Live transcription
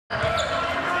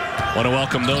I want to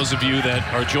welcome those of you that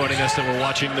are joining us that were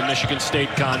watching the Michigan State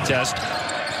contest.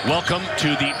 Welcome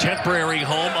to the temporary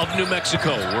home of New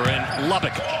Mexico. We're in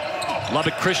Lubbock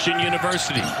Christian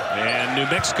University. And New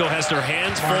Mexico has their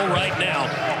hands full right now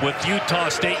with Utah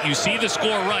State. You see the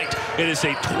score right. It is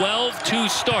a 12-2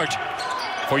 start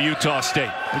for Utah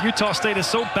State. Utah State is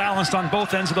so balanced on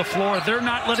both ends of the floor. They're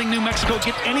not letting New Mexico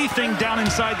get anything down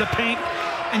inside the paint.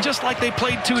 And just like they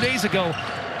played 2 days ago,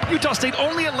 Utah State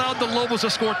only allowed the Lobos to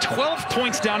score 12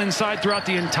 points down inside throughout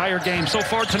the entire game. So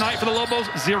far tonight for the Lobos,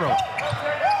 0.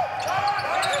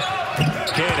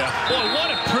 Queta. Boy,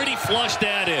 what a pretty flush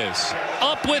that is.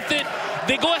 Up with it.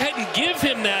 They go ahead and give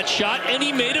him that shot, and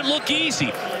he made it look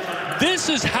easy. This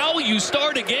is how you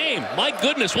start a game. My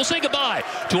goodness. We'll say goodbye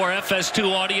to our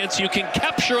FS2 audience. You can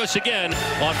capture us again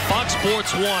on Fox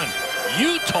Sports 1.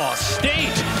 Utah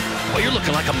State. Well, you're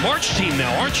looking like a March team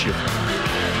now, aren't you?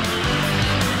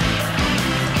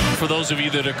 For those of you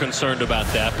that are concerned about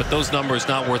that, but those numbers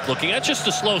not worth looking at. Just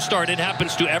a slow start. It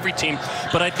happens to every team.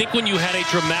 But I think when you had a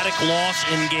dramatic loss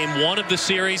in game 1 of the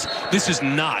series, this is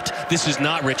not,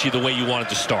 Richie, the way you wanted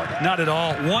to start. Not at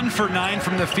all. 1 for 9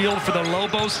 from the field for the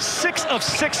Lobos. 6 of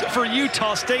 6 for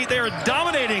Utah State. They are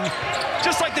dominating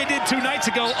just like they did 2 nights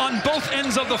ago on both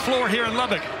ends of the floor here in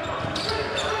Lubbock.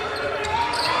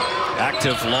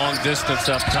 Active long distance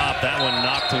up top. That one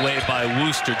knocked away by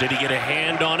Wooster. Did he get a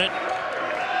hand on it?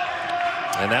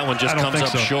 And that one just comes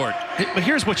up short. But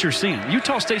here's what you're seeing.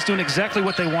 Utah State's doing exactly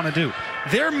what they want to do.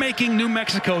 They're making New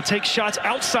Mexico take shots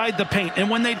outside the paint. And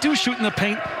when they do shoot in the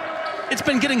paint, it's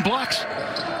been getting blocks.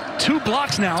 2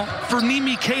 blocks now for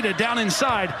NcaaAF down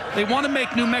inside. They want to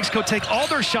make New Mexico take all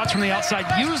their shots from the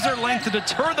outside, use their length to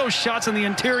deter those shots in the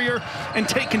interior, and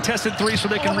take contested threes so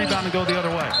they can rebound and go the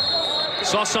other way.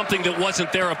 Saw something that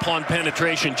wasn't there upon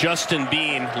penetration. Justin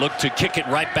Bean looked to kick it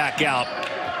right back out,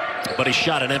 but he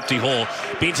shot an empty hole.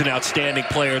 Bean's an outstanding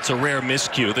player. It's a rare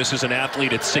miscue. This is an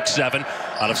athlete at 6'7",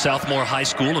 out of Southmore High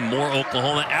School in Moore,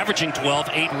 Oklahoma, averaging 12,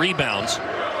 8 rebounds.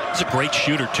 He's a great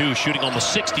shooter, too, shooting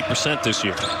almost 60% this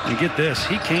year. And get this,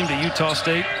 he came to Utah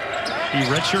State. He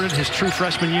redshirted his true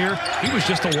freshman year. He was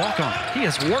just a walk-on. He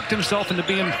has worked himself into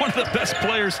being one of the best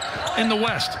players in the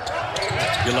West.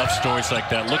 You love stories like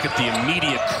that. Look at the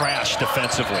immediate crash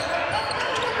defensively.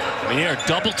 I mean, they're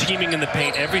double teaming in the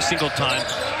paint every single time,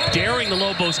 daring the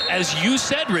Lobos, as you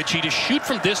said, Richie, to shoot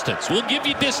from distance. We'll give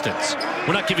you distance.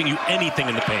 We're not giving you anything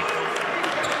in the paint.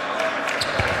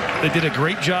 They did a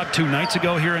great job 2 nights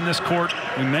ago here in this court.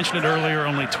 We mentioned it earlier,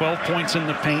 only 12 points in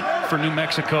the paint for New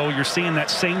Mexico. You're seeing that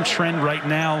same trend right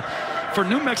now. For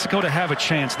New Mexico to have a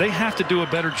chance, they have to do a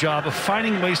better job of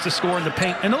finding ways to score in the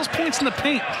paint. And those points in the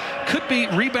paint could be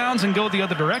rebounds and go the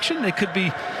other direction. They could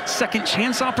be second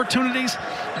chance opportunities.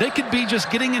 They could be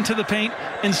just getting into the paint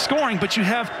and scoring. But you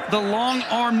have the long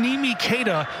arm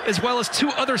NcaaAF as well as 2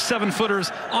 other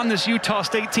 7-footers on this Utah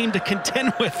State team to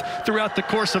contend with throughout the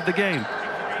course of the game.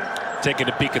 Taking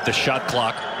a peek at the shot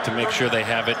clock to make sure they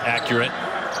have it accurate.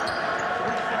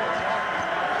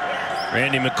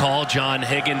 Randy McCall, John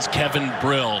Higgins, Kevin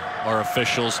Brill are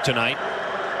officials tonight.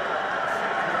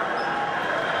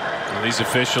 Well, these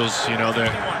officials, you know, they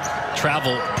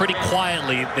travel pretty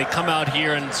quietly. They come out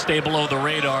here and stay below the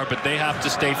radar, but they have to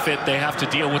stay fit. They have to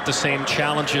deal with the same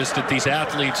challenges that these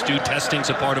athletes do. Testing's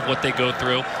a part of what they go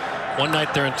through. One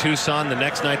night they're in Tucson, the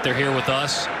next night they're here with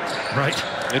us. Right.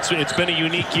 It's been a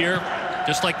unique year,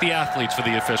 just like the athletes for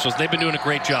the officials. They've been doing a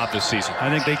great job this season. I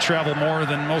think they travel more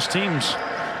than most teams.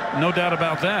 No doubt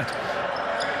about that.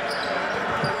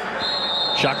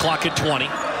 Shot clock at 20.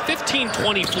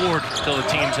 15-24 till the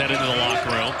team's headed to the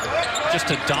locker room. Just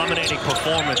a dominating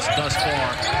performance thus far.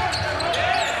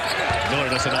 Miller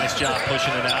does a nice job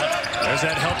pushing it out. There's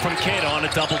that help from Queta on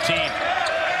a double team.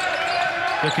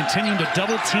 They're continuing to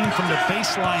double team from the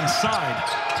baseline side.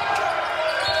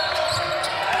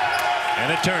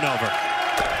 And a turnover.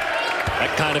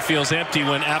 That kind of feels empty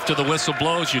when after the whistle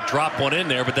blows you drop one in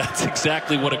there, but that's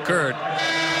exactly what occurred.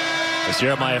 As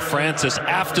Jeremiah Francis,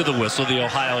 after the whistle, the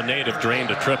Ohio native,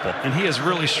 drained a triple. And he has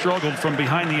really struggled from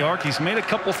behind the arc. He's made a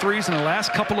couple threes in the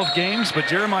last couple of games, but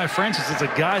Jeremiah Francis is a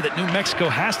guy that New Mexico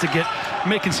has to get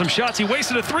making some shots. He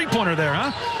wasted a 3-pointer there,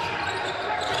 huh?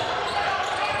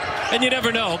 And you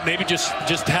never know. Maybe just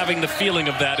having the feeling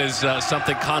of that is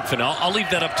something confident. I'll leave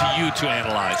that up to you to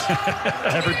analyze.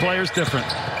 Every player's different.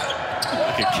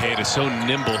 Look at Queta, so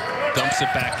nimble. Dumps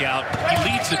it back out.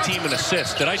 He leads the team in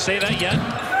assists. Did I say that yet?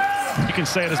 You can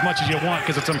say it as much as you want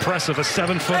because it's impressive. A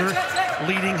 7-footer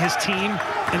leading his team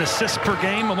in assists per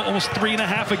game, almost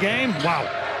 3.5 a game. Wow.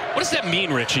 What does that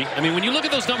mean, Richie? I mean, when you look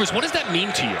at those numbers, what does that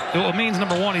mean to you? Well, it means,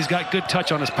 number one, he's got good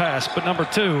touch on his pass. But number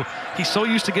two, he's so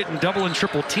used to getting double and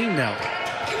triple team now.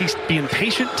 He's being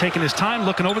patient, taking his time,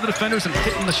 looking over the defenders and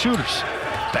hitting the shooters.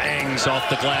 Bangs off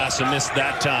the glass and missed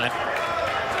that time.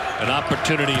 An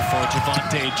opportunity for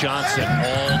Javonte Johnson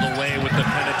all the way with the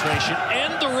penetration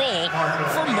and the roll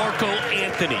for Marco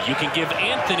Anthony. You can give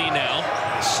Anthony now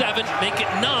 7, make it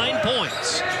 9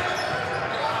 points.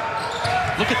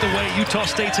 Look at the way Utah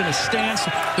State's in a stance.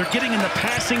 They're getting in the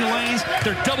passing lanes.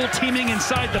 They're double teaming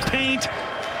inside the paint.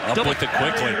 Up with it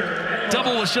quickly.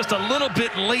 Double was just a little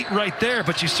bit late right there,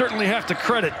 but you certainly have to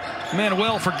credit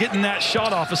Manuel for getting that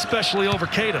shot off, especially over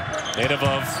Keita. Native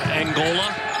of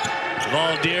Angola,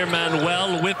 Valdir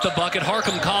Manuel with the bucket.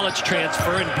 Harcum College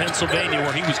transfer in Pennsylvania,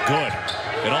 where he was good.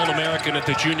 An All-American at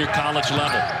the junior college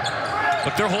level.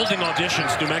 But they're holding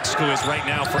auditions, New Mexico is right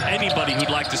now, for anybody who'd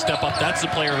like to step up. That's the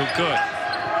player who could.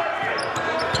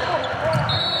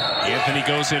 Anthony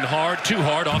goes in hard, too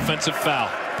hard, offensive foul.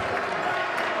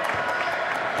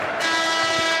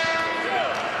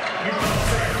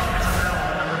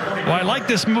 Well, I like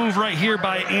this move right here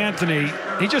by Anthony.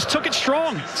 He just took it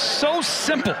strong. So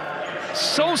simple.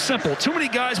 So simple. Too many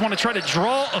guys want to try to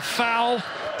draw a foul.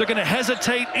 They're going to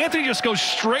hesitate. Anthony just goes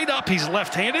straight up. He's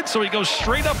left-handed, so he goes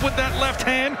straight up with that left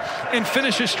hand and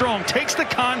finishes strong. Takes the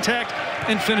contact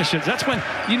and finishes. That's when,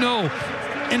 you know,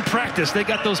 in practice, they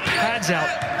got those pads out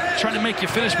trying to make you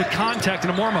finish with contact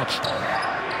in the warm-ups.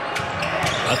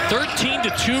 A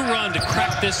 13-2 run to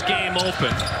crack this game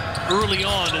open early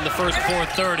on in the first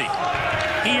 4:30.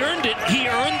 He earned it. He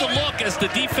earned the look as the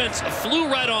defense flew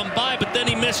right on by, but then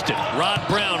he missed it. Rod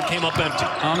Brown came up empty.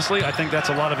 Honestly, I think that's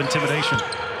a lot of intimidation.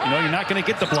 You know, you're not going to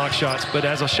get the block shots, but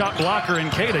as a shot blocker in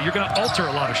Keita, you're going to alter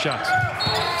a lot of shots.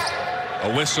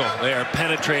 A whistle there,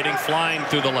 penetrating, flying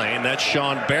through the lane. That's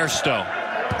Sean Bairstow.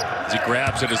 As he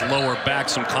grabs at his lower back,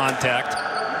 some contact.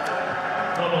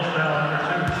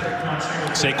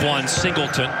 Saquon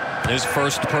Singleton, his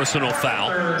first personal foul.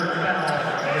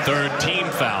 Third team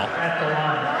foul.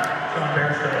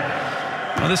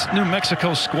 Now, this New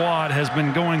Mexico squad has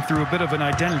been going through a bit of an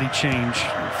identity change.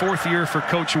 4th year for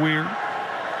Coach Weir.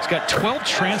 He's got 12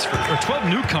 transfers, or 12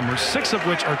 newcomers, 6 of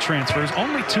which are transfers.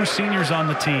 Only 2 seniors on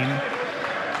the team.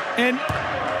 And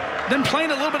then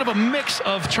playing a little bit of a mix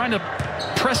of trying to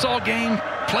press all game,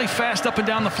 play fast up and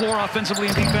down the floor offensively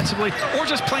and defensively, or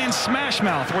just playing smash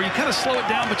mouth where you kind of slow it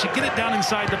down, but you get it down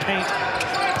inside the paint.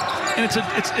 And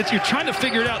you're trying to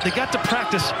figure it out. They got to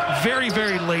practice very,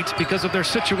 very late because of their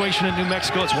situation in New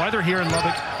Mexico. It's why they're here in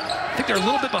Lubbock. I think they're a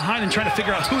little bit behind in trying to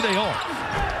figure out who they are.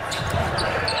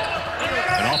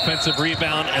 An offensive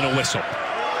rebound and a whistle.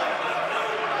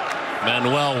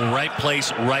 Manuel, right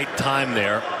place, right time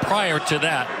there. Prior to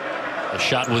that, the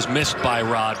shot was missed by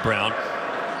Rod Brown.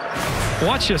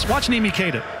 Watch this. Watch Nimi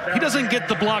Keita. He doesn't get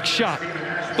the block shot.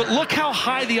 But look how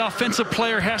high the offensive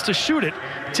player has to shoot it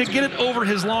to get it over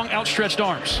his long outstretched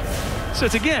arms. So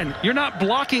it's, again, you're not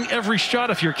blocking every shot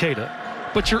if you're Keita,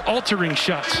 but you're altering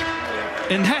shots.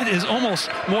 And that is almost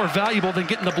more valuable than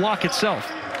getting the block itself.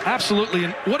 Absolutely.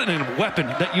 And what a weapon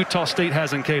that Utah State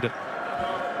has in Keita.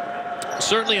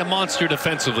 Certainly a monster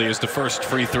defensively, as the first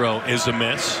free throw is a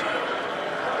miss.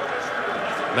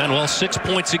 Manuel, 6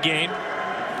 points a game.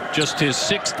 Just his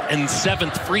 6th and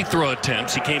 7th free throw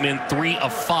attempts. He came in 3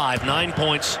 of 5, 9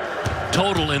 points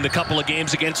total in the couple of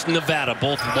games against Nevada,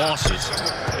 both losses,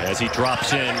 as he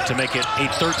drops in to make it a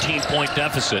 13-point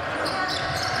deficit.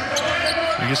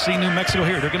 You see New Mexico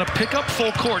here. They're going to pick up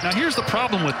full court. Now, here's the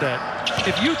problem with that.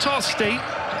 If Utah State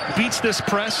beats this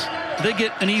press, they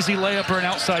get an easy layup or an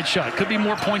outside shot. Could be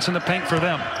more points in the paint for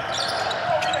them.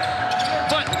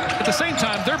 But at the same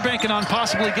time, they're banking on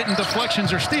possibly getting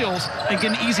deflections or steals and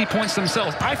getting easy points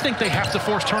themselves. I think they have to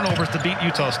force turnovers to beat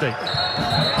Utah State.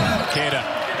 Keita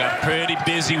got pretty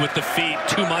busy with the feet,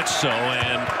 too much so,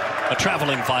 and a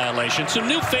traveling violation. Some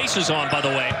new faces on, by the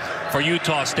way, for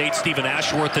Utah State. Stephen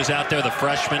Ashworth is out there, the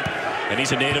freshman, and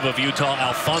he's a native of Utah.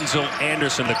 Alfonso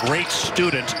Anderson, the great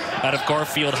student out of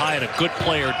Garfield High, and a good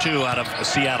player, too, out of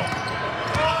Seattle.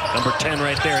 Number 10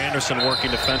 right there, Anderson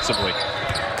working defensively.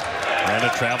 And a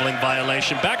traveling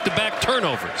violation. Back-to-back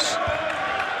turnovers.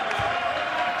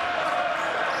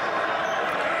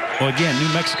 Well, again,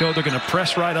 New Mexico, they're going to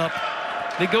press right up.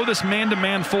 They go this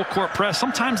man-to-man full-court press.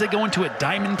 Sometimes they go into a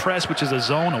diamond press, which is a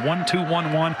zone, a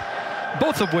 1-2-1-1.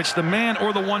 Both of which, the man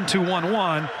or the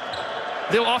 1-2-1-1,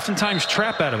 they'll oftentimes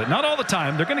trap out of it. Not all the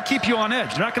time. They're going to keep you on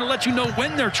edge. They're not going to let you know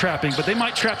when they're trapping, but they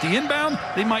might trap the inbound.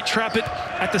 They might trap it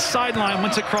at the sideline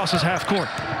once it crosses half court.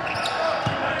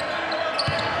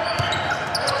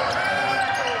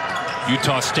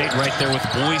 Utah State right there with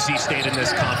Boise State in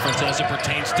this conference as it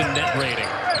pertains to net rating.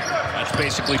 That's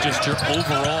basically just your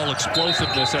overall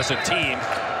explosiveness as a team.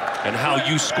 and how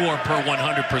you score per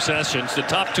 100 possessions. The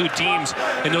top 2 teams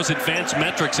in those advanced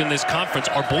metrics in this conference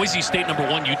are Boise State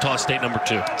 #1, Utah State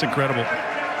 #2. It's incredible.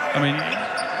 I mean,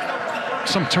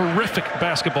 some terrific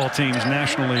basketball teams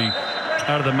nationally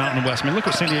out of the Mountain West. I mean, look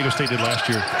what San Diego State did last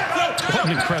year. What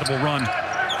an incredible run.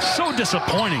 So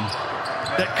disappointing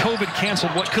that COVID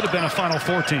canceled what could have been a Final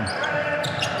Four team.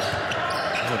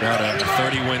 No doubt, a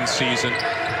 30-win season.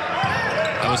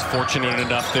 I was fortunate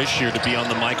enough this year to be on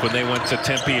the mic when they went to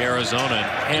Tempe, Arizona,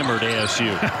 and hammered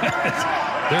ASU.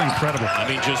 They're incredible. I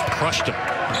mean, just crushed them.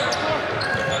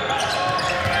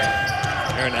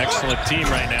 They're an excellent team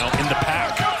right now in the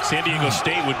pack. San Diego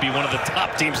State would be one of the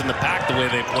top teams in the pack the way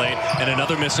they played, and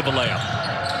another miss of a layup.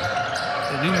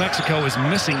 New Mexico is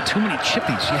missing too many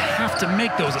chippies. You have to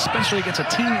make those, especially against a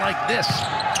team like this.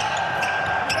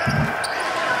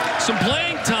 Some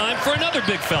playing time for another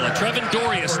big fella, Trevin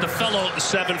Dorius, the fellow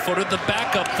 7-footer, the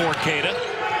backup for Cada.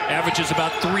 Averages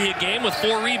about 3 a game with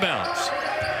 4 rebounds.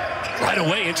 Right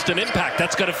away, instant impact.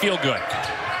 That's got to feel good.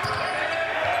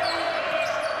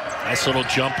 Nice little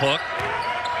jump hook.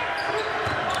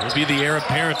 Will be the heir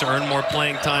apparent to earn more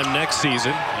playing time next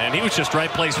season. And he was just right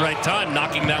place, right time.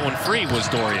 Knocking that one free was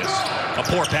Dorius. A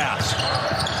poor pass.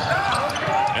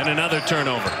 And another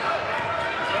turnover.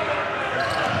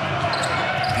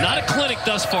 Not a clinic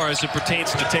thus far as it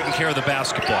pertains to taking care of the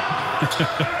basketball.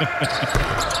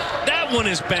 That one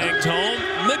is banked home.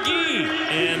 McGee.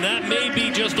 And that may be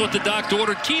just what the doctor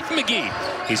ordered. Keith McGee.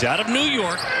 He's out of New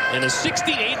York. In his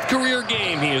 68th career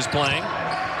game he is playing.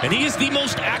 And he is the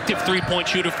most active 3-point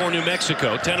shooter for New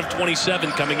Mexico. 10 of 27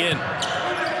 coming in.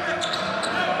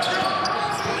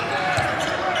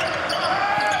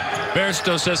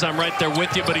 Bairstow says, I'm right there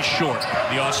with you, but he's short.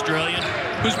 The Australian,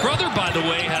 whose brother, by the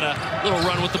way, had a little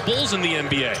run with the Bulls in the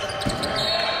NBA.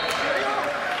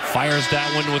 Fires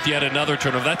that one with yet another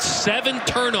turnover. That's 7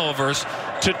 turnovers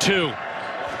to 2.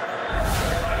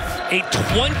 A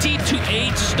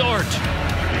 20-8 start.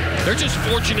 They're just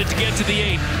fortunate to get to the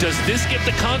 8. Does this get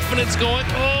the confidence going?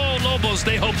 Oh, Lobos,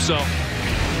 they hope so.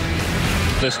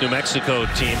 This New Mexico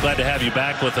team, glad to have you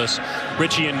back with us,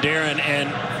 Richie and Darren.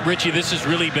 And Richie, this has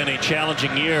really been a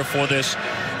challenging year for this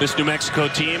New Mexico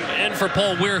team, and for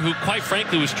Paul Weir, who quite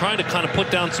frankly was trying to kind of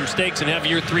put down some stakes and have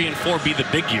year 3 and 4 be the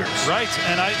big years. Right,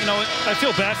 and I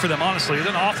feel bad for them, honestly. It's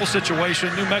an awful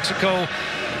situation. New Mexico,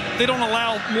 they don't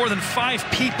allow more than 5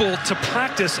 people to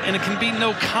practice, and it can be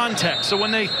no contact. So when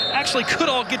they actually could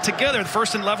all get together,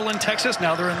 first in level in Texas,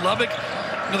 now they're in Lubbock,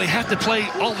 they have to play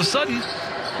all of a sudden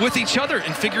with each other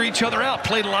and figure each other out,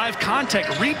 play live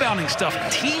contact, rebounding stuff,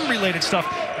 team-related stuff.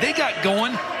 They got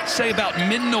going, say, about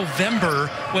mid-November,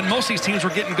 when most of these teams were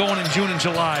getting going in June and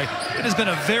July. It has been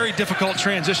a very difficult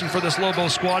transition for this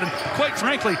Lobos squad, and quite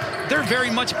frankly, they're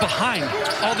very much behind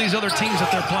all these other teams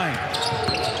that they're playing.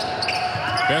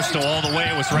 Bairstow all the way,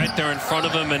 it was right there in front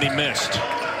of him, and he missed.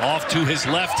 Off to his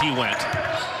left he went.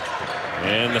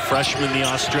 And the freshman, the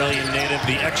Australian native,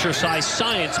 the exercise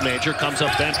science major, comes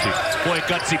up empty. Boy, a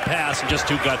gutsy pass, and just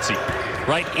too gutsy.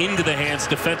 Right into the hands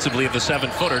defensively of the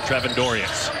 7-footer, Trevin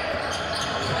Dorius.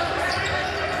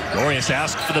 Dorius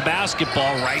asked for the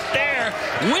basketball right there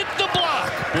with the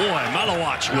block. Boy,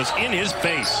 Malawach was in his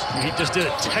face. He just did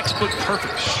it textbook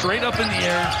perfect. Straight up in the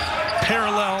air,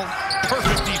 parallel,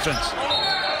 perfect defense.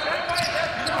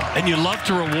 And you love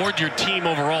to reward your team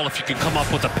overall if you can come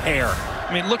up with a pair.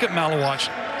 I mean, look at Malawach,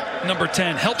 number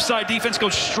 10. Help side defense,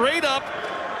 goes straight up,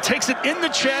 takes it in the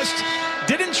chest,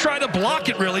 didn't try to block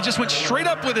it really, just went straight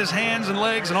up with his hands and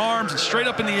legs and arms and straight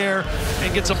up in the air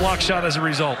and gets a block shot as a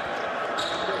result.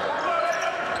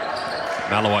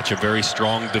 Malawach, a very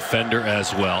strong defender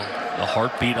as well. The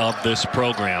heartbeat of this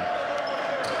program.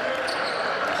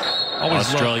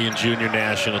 Always Australian junior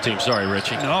national team. Sorry,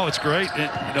 Richie. No, it's great.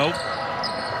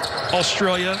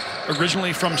 Australia,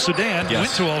 originally from Sudan, yes,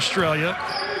 went to Australia.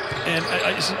 And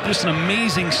it's just an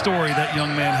amazing story that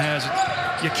young man has.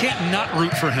 You can't not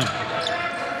root for him.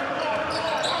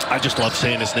 I just love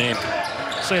saying his name.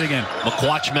 Say it again.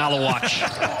 NcaaAF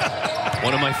Malawach.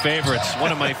 One of my favorites.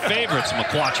 One of my favorites,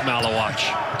 NcaaAF Malawach.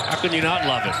 How can you not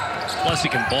love it? Plus he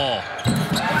can ball.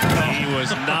 He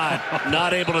was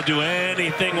not able to do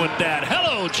anything with that.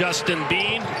 Hello, Justin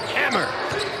Bean. Hammer.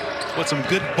 What some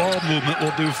good ball movement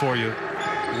will do for you.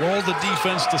 Roll the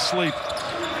defense to sleep.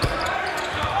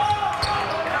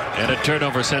 And a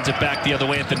turnover sends it back the other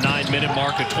way at the 9-minute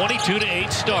mark. A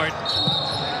 22-8 start.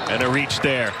 And a reach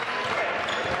there.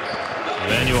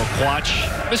 Emmanuel Quach,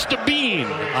 Mr. Bean,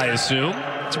 I assume.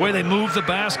 It's the way they move the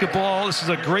basketball. This is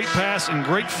a great pass and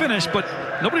great finish, but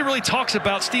nobody really talks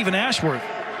about Stephen Ashworth.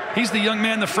 He's the young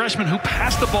man, the freshman, who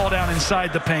passed the ball down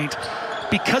inside the paint.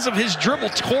 because of his dribble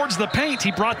towards the paint,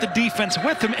 he brought the defense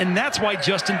with him, and that's why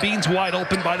Justin Bean's wide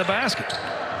open by the basket.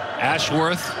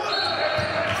 Ashworth,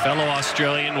 fellow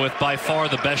Australian with by far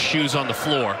the best shoes on the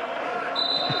floor.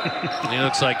 He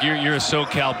looks like you're a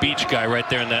SoCal beach guy right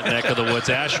there in that neck of the woods.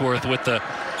 Ashworth with the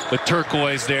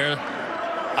turquoise there.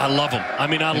 I love him. I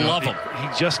mean, I love him. He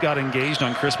just got engaged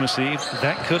on Christmas Eve.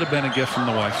 That could have been a gift from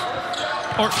the wife.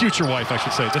 Or future wife, I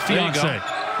should say. The fiance.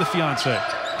 The fiance.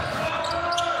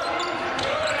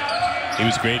 He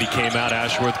was great. He came out.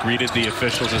 Ashworth greeted the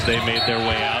officials as they made their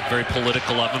way out. Very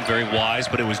political of him, very wise,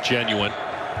 but it was genuine.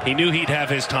 He knew he'd have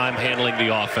his time handling the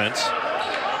offense.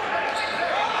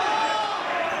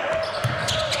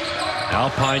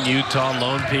 Alpine, Utah,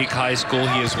 Lone Peak High School.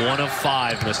 He is one of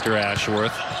 5, Mr.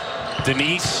 Ashworth.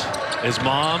 Denise, his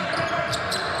mom.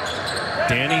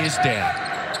 Danny, his dad.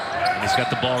 And he's got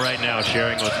the ball right now,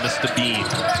 sharing with Mr. Bean.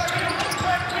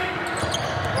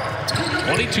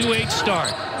 22-8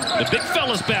 start. The big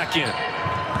fella's back in.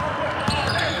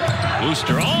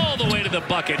 Booster all the way to the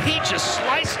bucket. He just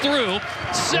sliced through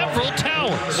several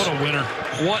towers. What a winner.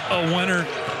 What a winner.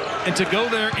 And to go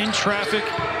there in traffic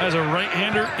as a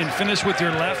right-hander and finish with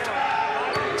your left,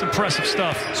 it's impressive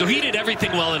stuff. So he did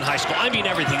everything well in high school. I mean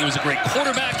everything. He was a great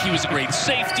quarterback. He was a great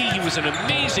safety. He was an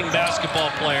amazing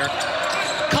basketball player.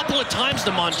 A couple of times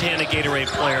the Montana Gatorade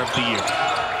Player of the Year.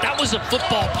 That was a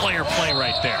football player play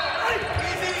right there.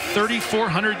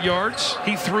 3,400 yards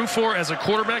he threw for as a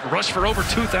quarterback. Rushed for over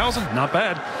 2,000. Not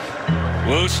bad.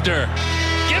 Wooster.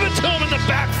 Give it to him in the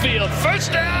backfield.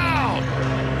 First down.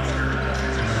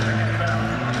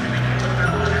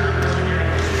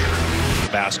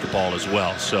 Basketball as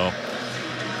well. So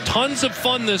tons of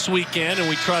fun this weekend, and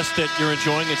we trust that you're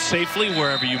enjoying it safely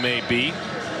wherever you may be.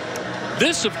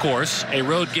 This, of course, a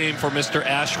road game for Mr.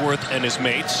 Ashworth and his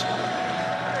mates.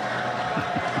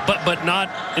 But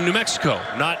not in New Mexico,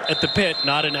 not at the Pit,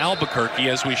 not in Albuquerque,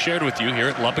 as we shared with you here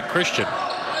at Lubbock Christian.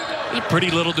 It's a pretty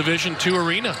little Division II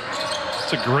arena.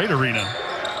 It's a great arena.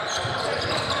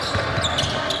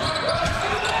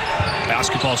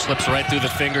 Basketball slips right through the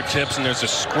fingertips, and there's a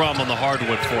scrum on the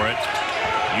hardwood for it.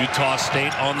 Utah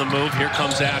State on the move. Here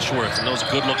comes Ashworth in those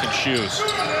good-looking shoes.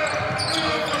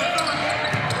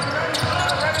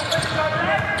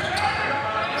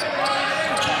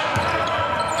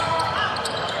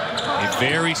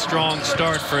 Very strong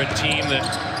start for a team that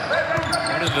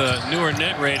one of the newer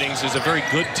net ratings is a very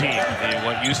good team.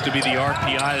 What used to be the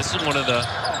RPI, this is one of the,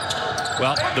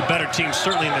 well, the better teams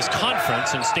certainly in this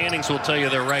conference, and standings will tell you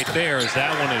they're right there as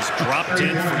that one is dropped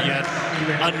in for yet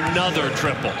another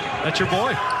triple. That's your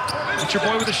boy. That's your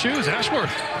boy with the shoes,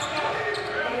 Ashworth.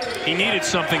 He needed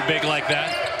something big like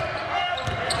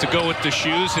that to go with the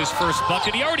shoes, his first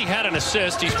bucket. He already had an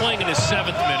assist. He's playing in his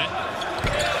 7th minute.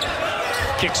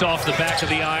 Kicks off the back of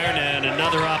the iron, and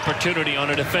another opportunity on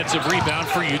a defensive rebound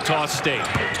for Utah State.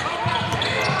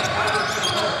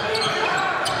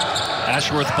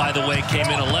 Ashworth, by the way, came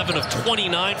in 11 of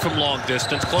 29 from long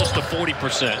distance, close to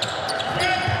 40%.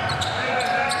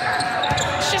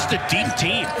 It's just a deep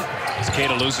team as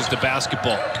Cato loses the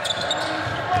basketball.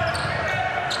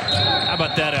 How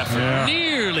about that effort? Yeah.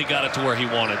 Nearly got it to where he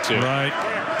wanted to. Right.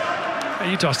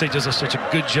 Utah State does such a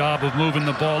good job of moving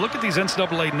the ball. Look at these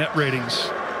NCAA net ratings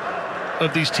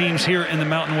of these teams here in the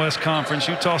Mountain West Conference.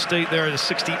 Utah State there at a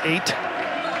 68.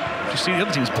 You see the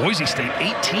other teams, Boise State,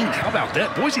 18. How about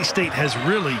that? Boise State has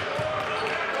really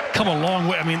come a long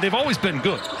way. I mean, they've always been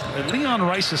good. And Leon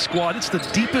Rice's squad, it's the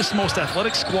deepest, most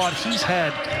athletic squad he's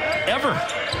had ever.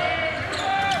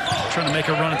 Trying to make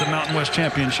a run at the Mountain West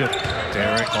Championship.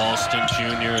 Derek Alston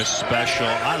Jr. is special.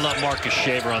 I love Marcus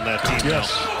Shaver on that team.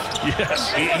 Yes. Now.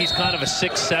 Yes. He's kind of a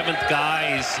 6th, 7th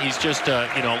guy. He's just,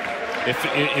 you know,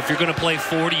 if you're going to play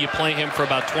 40, you play him for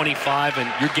about 25,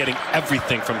 and you're getting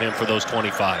everything from him for those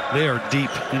 25. They are deep.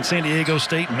 In San Diego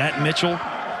State, Matt Mitchell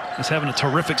is having a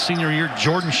terrific senior year.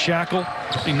 Jordan Shackle,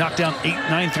 he knocked down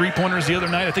 8-9 three-pointers the other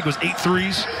night. I think it was 8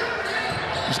 threes.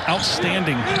 He was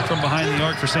outstanding from behind the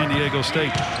arc for San Diego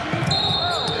State.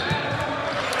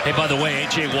 Hey, by the way,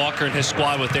 A.J. Walker and his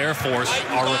squad with Air Force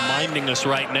are reminding us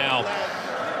right now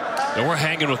that we're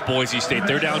hanging with Boise State.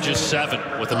 They're down just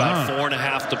 7 with about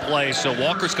 4.5 to play. So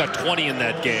Walker's got 20 in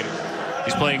that game.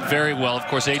 He's playing very well. Of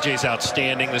course, A.J.'s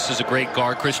outstanding. This is a great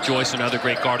guard. Chris Joyce, another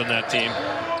great guard on that team.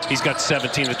 He's got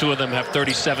 17. The two of them have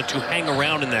 37 to hang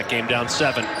around in that game, down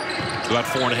 7. About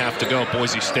 4.5 to go,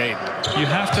 Boise State. You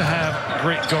have to have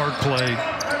great guard play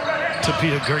to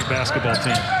be a great basketball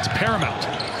team. It's paramount.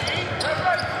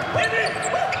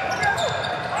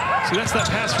 See, that's that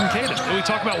pass from Caden. We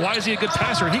talk about why is he a good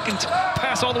passer. He can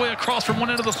pass all the way across from one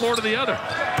end of the floor to the other.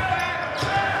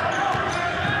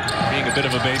 Being a bit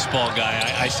of a baseball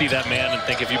guy, I see that man and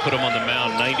think if you put him on the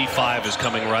mound, 95 is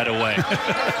coming right away.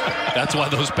 That's why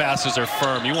those passes are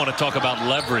firm. You want to talk about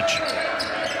leverage.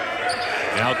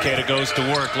 Now Keita goes to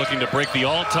work, looking to break the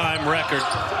all-time record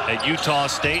at Utah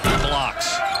State in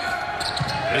blocks.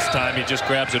 This time he just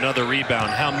grabs another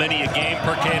rebound. How many a game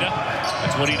per Keita?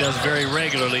 That's what he does very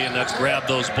regularly, and that's grab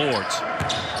those boards.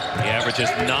 He averages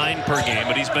 9 per game,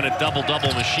 but he's been a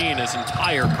double-double machine his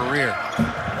entire career.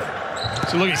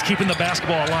 So look, he's keeping the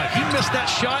basketball alive. He missed that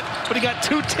shot, but he got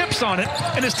 2 tips on it,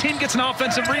 and his team gets an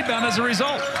offensive rebound as a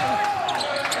result.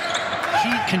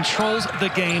 He controls the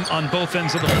game on both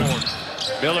ends of the floor.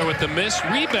 Miller with the miss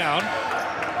rebound.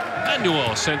 And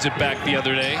Newell sends it back the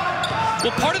other day.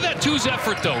 Well, part of that too is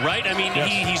effort, though, right? I mean, yes.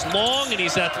 He's long and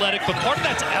he's athletic, but part of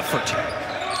that's effort.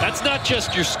 That's not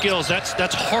just your skills.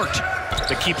 That's heart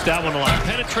that keeps that one alive.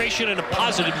 Penetration in a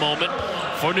positive moment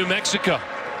for New Mexico.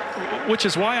 Which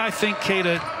is why I think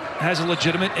Keita has a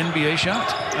legitimate NBA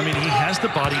shot. I mean, he has the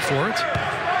body for it.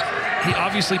 He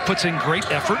obviously puts in great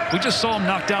effort. We just saw him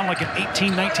knock down like an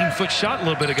 18, 19-foot shot a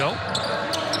little bit ago.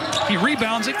 He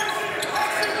rebounds it.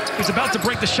 He's about to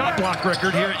break the shot block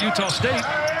record here at Utah State.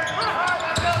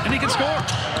 And he can score.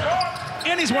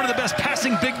 And he's one of the best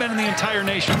passing big men in the entire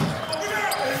nation.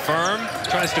 Firm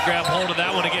tries to grab hold of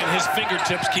that one again. His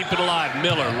fingertips keep it alive.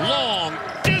 Miller, long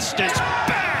distance,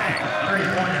 bang!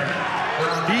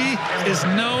 He is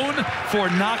known for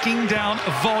knocking down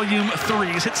volume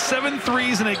threes. Hit 7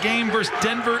 threes in a game versus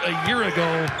Denver a year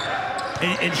ago.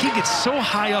 And he gets so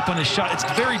high up on his shot, it's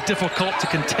very difficult to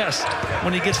contest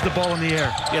when he gets the ball in the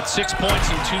air. He had 6 points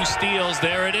and 2 steals.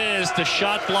 There it is, the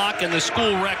shot block and the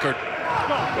school record.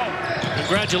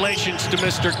 Congratulations to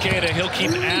Mr. Keita. He'll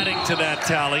keep adding to that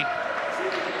tally.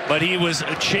 But he was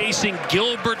chasing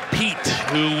Gilbert Pete,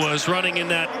 who was running in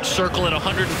that circle at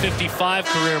 155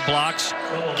 career blocks.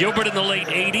 Gilbert in the late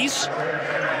 80s.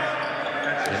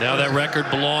 And now that record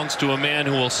belongs to a man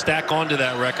who will stack onto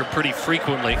that record pretty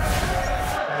frequently.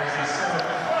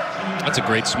 That's a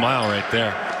great smile right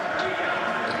there.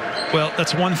 Well,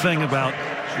 that's one thing about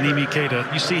Nimi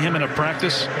Keita. You see him in a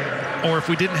practice, or if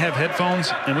we didn't have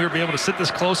headphones and we were able to sit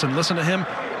this close and listen to him,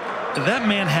 that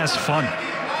man has fun.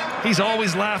 He's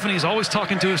always laughing. He's always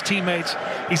talking to his teammates.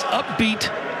 He's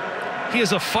upbeat. He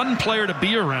is a fun player to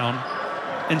be around,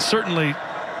 and certainly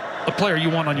a player you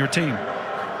want on your team.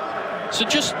 So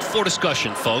just for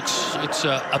discussion, folks, it's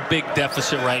a big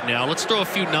deficit right now. Let's throw a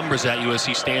few numbers at you as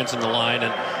he stands in the line,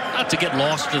 and not to get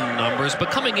lost in the numbers, but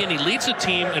coming in, he leads the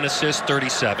team in assists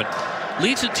 37,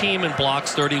 leads the team in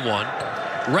blocks 31,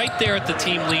 right there at the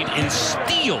team lead in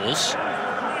steals,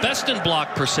 best in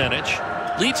block percentage,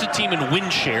 leads the team in win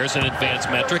shares and advanced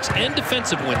metrics, and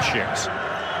defensive win shares.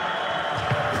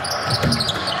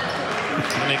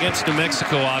 And against New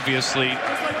Mexico, obviously,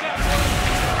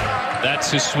 that's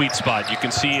his sweet spot. You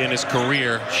can see in his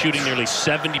career shooting nearly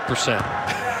 70%.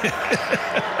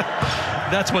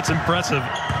 That's what's impressive.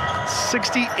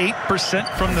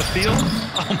 68% from the field.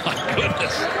 Oh my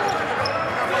goodness.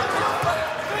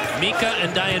 Mika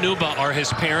and Dianuba are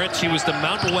his parents. He was the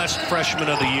Mountain West Freshman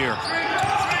of the Year.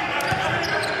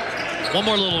 One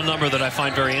more little number that I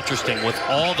find very interesting. With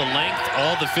all the length,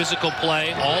 all the physical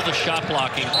play, all the shot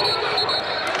blocking,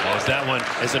 as that one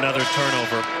is another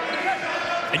turnover.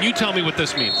 And you tell me what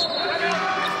this means.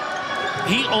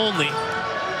 He only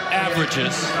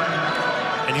averages,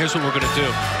 and here's what we're going to do.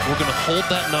 We're going to hold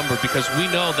that number because we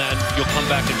know then you'll come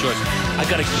back and join us. I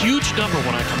got a huge number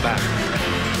when I come back.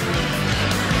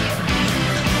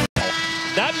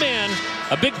 That man,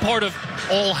 a big part of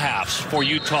all halves for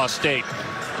Utah State.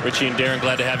 Richie and Darren,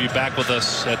 glad to have you back with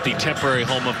us at the temporary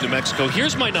home of New Mexico.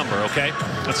 Here's my number, okay?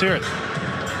 Let's hear it.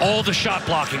 All the shot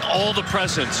blocking, all the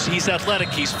presence. He's athletic,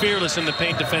 he's fearless in the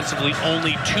paint defensively.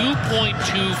 Only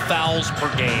 2.2 fouls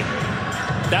per game.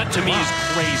 That to me is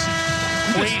crazy.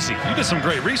 Crazy. You did some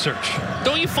great research.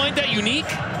 Don't you find that unique?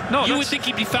 No, you would think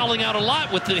he'd be fouling out a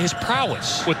lot with his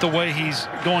prowess. With the way he's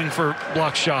going for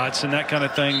block shots and that kind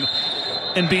of thing.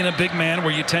 And being a big man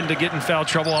where you tend to get in foul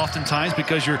trouble oftentimes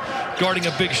because you're guarding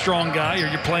a big, strong guy or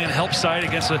you're playing help side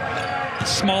against a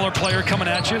smaller player coming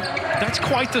at you. That's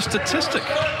quite the statistic.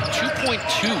 2.2.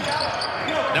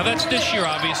 Now that's this year,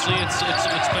 obviously. It's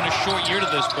been a short year to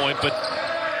this point, but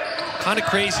kind of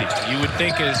crazy. You would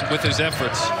think as with his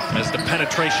efforts, as the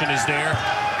penetration is there.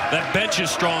 That bench is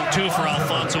strong, too, for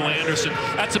Alfonso Anderson.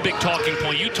 That's a big talking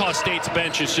point. Utah State's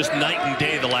bench is just night and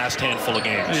day the last handful of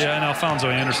games. Yeah, and Alfonso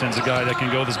Anderson's a guy that can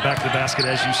go with his back to the basket,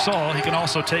 as you saw. He can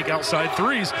also take outside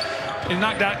threes. And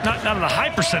knocked out, not at a high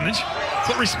percentage,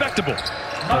 but respectable.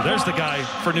 Oh, there's the guy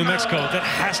for New Mexico that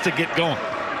has to get going.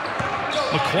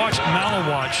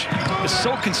 Malawach is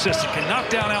so consistent, can knock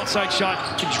down outside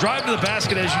shot, can drive to the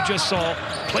basket as you just saw,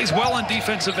 plays well on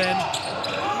defensive end.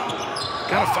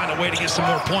 Got to find a way to get some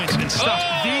more points and stop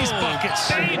these buckets.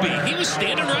 Baby, he was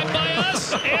standing right by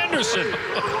us. Anderson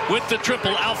with the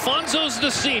triple. Alfonso's the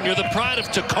senior, the pride of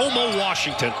Tacoma,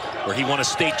 Washington, where he won a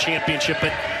state championship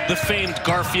at the famed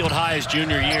Garfield High his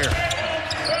junior year.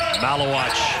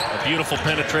 Malawach, a beautiful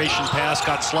penetration pass,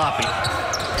 got sloppy.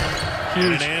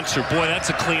 And an answer. Boy, that's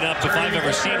a cleanup if I've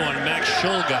ever seen one. Max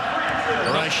Shulga.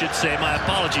 Or I should say, my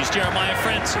apologies, Jeremiah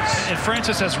Francis. And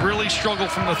Francis has really struggled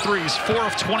from the threes. 4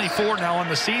 of 24 now in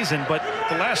the season, but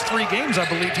the last 3 games, I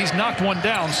believe, he's knocked one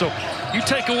down. So you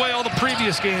take away all the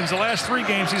previous games, the last 3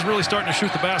 games, he's really starting to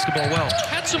shoot the basketball well.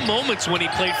 Had some moments when he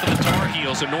played for the Tar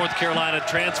Heels, a North Carolina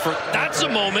transfer. That's a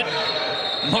moment.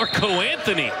 Marco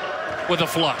Anthony with a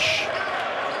flush.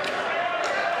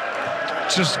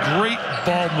 Just great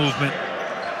ball movement.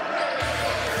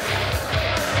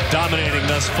 Dominating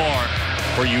thus far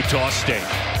for Utah State.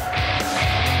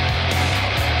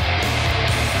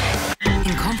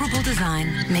 Incomparable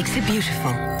design makes it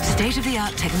beautiful.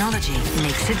 State-of-the-art technology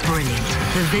makes it brilliant.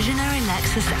 The visionary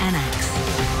Lexus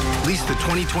NX. Lease the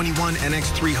 2021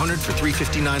 NX 300 for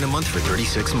 $359 a month for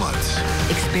 36 months.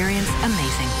 Experience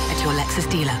amazing at your Lexus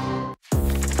dealer.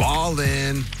 Ball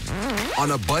in.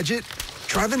 On a budget?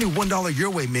 Try the new $1 Your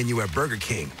Way menu at Burger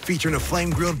King, featuring a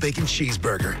flame-grilled bacon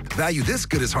cheeseburger. Value this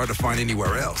good is hard to find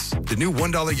anywhere else. The new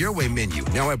 $1 Your Way menu,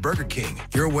 now at Burger King.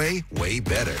 Your way, way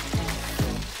better.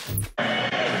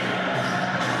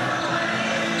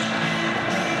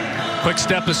 Quick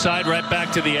step aside, right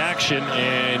back to the action,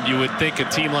 and you would think a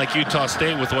team like Utah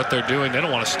State, with what they're doing, they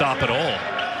don't want to stop at all.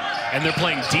 And they're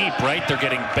playing deep, right? They're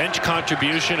getting bench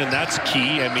contribution, and that's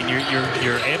key. I mean,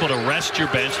 you're able to rest your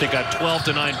bench. They got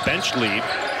 12-9 bench lead.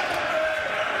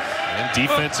 And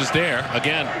defense is there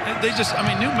again. And I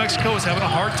mean, New Mexico is having a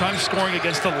hard time scoring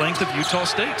against the length of Utah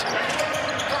State.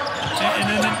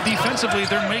 And then defensively,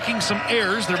 they're making some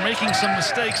errors. They're making some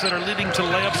mistakes that are leading to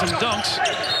layups and dunks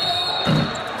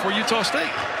for Utah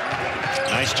State.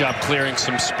 Nice job clearing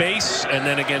some space, and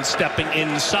then again stepping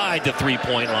inside the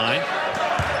three-point line.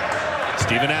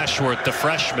 Stephen Ashworth, the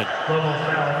freshman,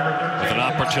 with an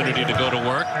opportunity to go to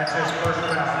work.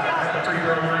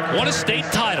 Won a state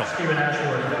title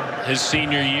his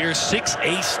senior year,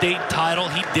 6A state title.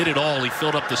 He did it all. He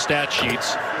filled up the stat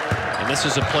sheets. And this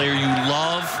is a player you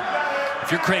love.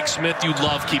 If you're Craig Smith, you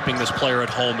love keeping this player at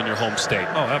home in your home state.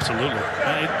 Oh, absolutely.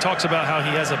 It talks about how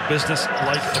he has a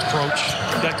business-like approach.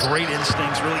 Got great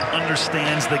instincts, really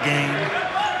understands the game.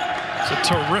 He's a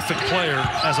terrific player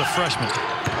as a freshman.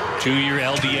 2-year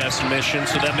LDS mission,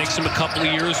 so that makes him a couple of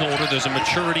years older. There's a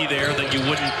maturity there that you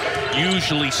wouldn't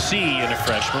usually see in a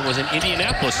freshman. Was in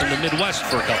Indianapolis in the Midwest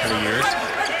for a couple of years,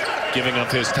 giving up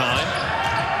his time.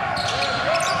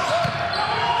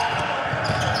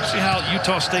 See how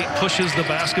Utah State pushes the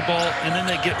basketball, and then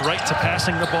they get right to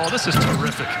passing the ball. This is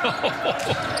terrific.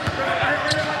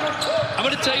 I'm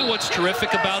going to tell you what's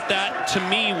terrific about that, to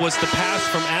me, was the pass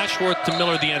from Ashworth to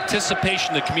Miller, the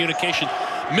anticipation, the communication.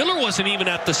 Miller wasn't even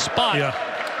at the spot,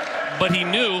 but he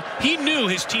knew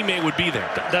his teammate would be there.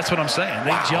 That's what I'm saying.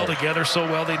 They gel together so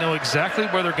well. They know exactly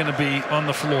where they're going to be on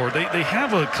the floor. They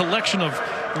have a collection of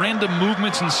random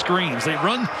movements and screens. They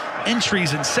run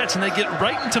entries and sets, and they get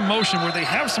right into motion where they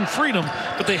have some freedom,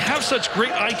 but they have such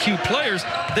great IQ players,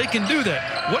 they can do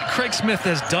that. What Craig Smith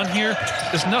has done here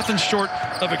is nothing short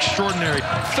of extraordinary.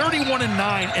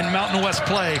 31-9 in Mountain West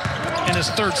play in his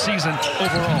 3rd season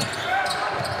overall.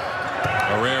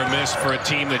 A rare miss for a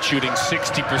team that's shooting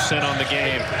 60% on the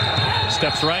game.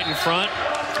 Steps right in front,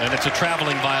 and it's a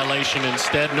traveling violation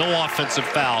instead. No offensive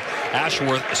foul.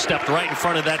 Ashworth stepped right in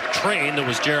front of that train that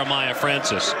was Jeremiah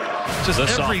Francis. Just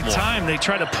every time they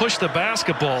try to push the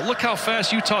basketball. Look how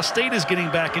fast Utah State is getting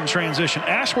back in transition.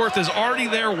 Ashworth is already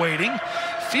there waiting.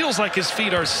 Feels like his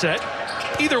feet are set.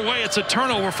 Either way, it's a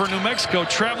turnover for New Mexico.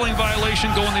 Traveling violation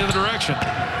going the other direction.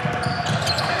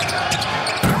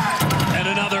 And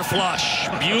another flush.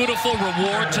 Beautiful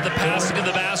reward to the passing of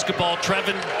the basketball.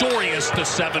 Trevin Dorius, the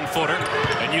 7-footer.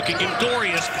 And you can give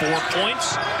Dorius 4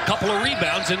 points, couple of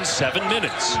rebounds in 7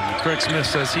 minutes. Craig Smith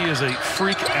says he is a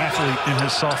freak athlete in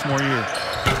his sophomore year.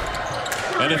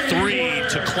 And a 3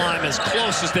 to climb as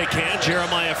close as they can.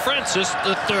 Jeremiah Francis,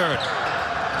 the 3rd.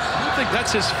 I think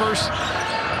that's his first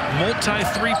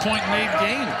multi-3-point made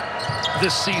game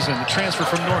this season. The transfer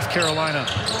from North Carolina.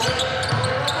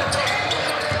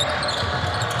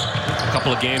 A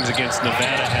couple of games against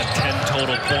Nevada had 10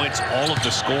 total points. All of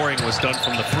the scoring was done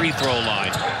from the free throw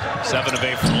line. 7 of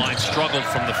 8 from the line, struggled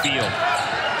from the field.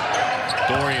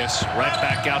 Dorius right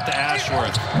back out to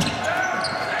Ashworth.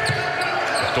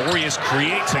 Dorius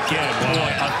creates again.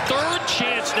 Boy, a third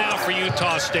chance now for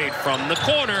Utah State from the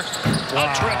corner.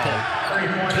 A triple.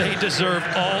 They deserve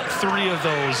all 3 of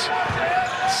those.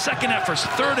 Second efforts,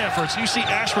 third efforts. You see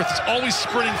Ashworth is always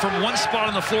sprinting from one spot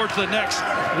on the floor to the next,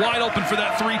 wide open for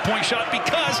that three-point shot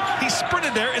because he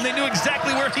sprinted there and they knew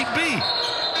exactly where he'd be.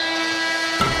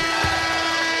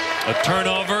 A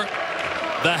turnover.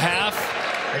 The half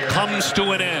comes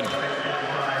to an end.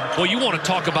 Well, you want to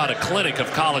talk about a clinic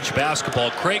of college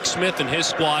basketball. Craig Smith and his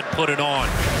squad put it on.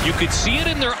 You could see it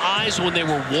in their eyes when they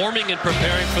were warming and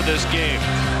preparing for this game.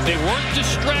 They weren't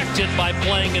distracted by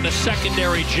playing in a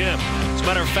secondary gym. As a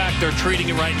matter of fact, they're treating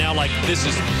it right now like this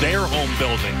is their home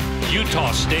building.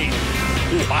 Utah State.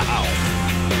 Wow.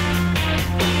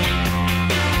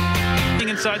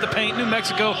 Inside the paint, New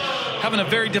Mexico having a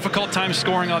very difficult time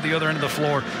scoring on the other end of the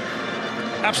floor.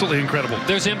 Absolutely incredible.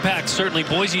 There's impact, certainly.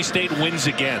 Boise State wins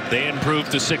again. They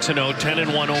improved to 6-0, 10-1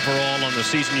 overall on the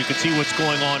season. You can see what's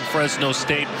going on Fresno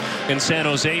State and San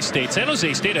Jose State. San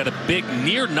Jose State had a big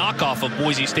near knockoff of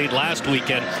Boise State last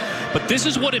weekend. But this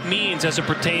is what it means as it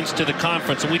pertains to the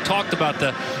conference. And we talked about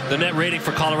the net rating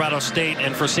for Colorado State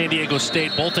and for San Diego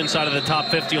State, both inside of the top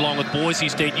 50 along with Boise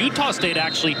State. Utah State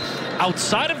actually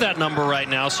outside of that number right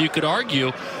now. So you could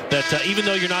argue that even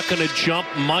though you're not going to jump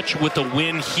much with a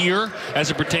win here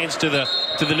as it pertains to the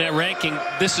net ranking,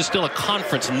 this is still a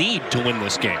conference need to win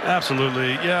this game.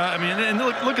 Absolutely. Yeah, I mean, and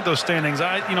look at those standings.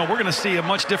 We're going to see a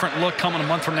much different look coming a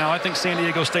month from now. I think San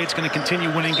Diego State's going to continue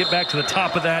winning, get back to the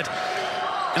top of that.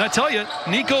 And I tell you,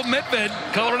 Nico Medved,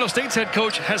 Colorado State's head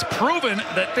coach, has proven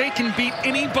that they can beat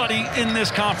anybody in this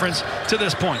conference to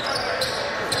this point.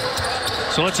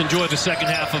 So let's enjoy the second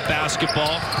half of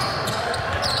basketball.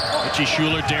 Richie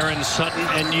Schuler, Darren Sutton,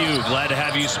 and you. Glad to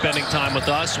have you spending time with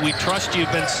us. We trust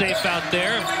you've been safe out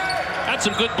there. Had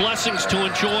some good blessings to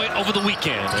enjoy over the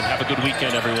weekend. And have a good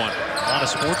weekend, everyone. A lot of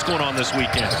sports going on this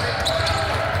weekend.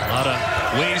 A lot of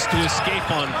ways to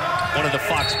escape on one of the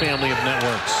Fox family of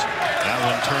networks. That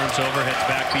one turns over, heads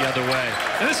back the other way.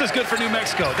 And this is good for New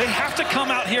Mexico. They have to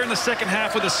come out here in the second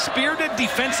half with a spirited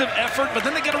defensive effort, but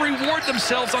then they got to reward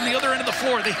themselves on the other end of the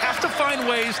floor. They have to find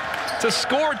ways to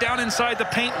score down inside the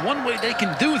paint. One way they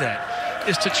can do that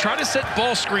is to try to set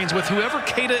ball screens with whoever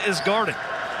Keita is guarding.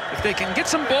 If they can get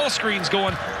some ball screens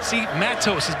going, see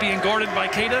Matos is being guarded by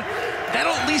Keita,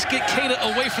 that'll at least get Keita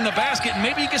away from the basket, and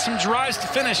maybe you get some drives to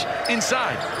finish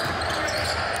inside.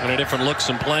 And a different look,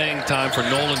 some playing time for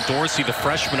Nolan Dorsey, the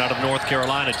freshman out of North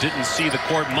Carolina. Didn't see the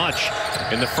court much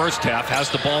in the first half.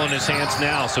 Has the ball in his hands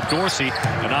now. So Dorsey,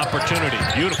 an opportunity.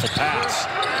 Beautiful pass.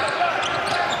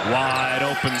 Wide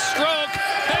open stroke.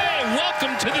 Hey,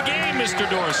 welcome to the game, Mr.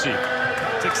 Dorsey.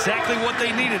 It's exactly what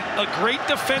they needed. A great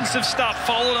defensive stop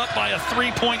followed up by a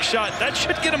three-point shot. That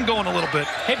should get him going a little bit.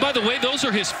 Hey, by the way, those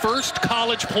are his first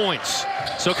college points.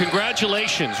 So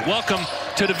congratulations. Welcome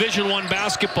to Division I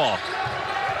basketball.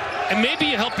 And maybe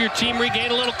you help your team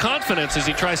regain a little confidence as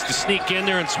he tries to sneak in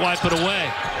there and swipe it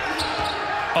away.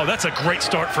 Oh, that's a great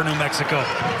start for New Mexico.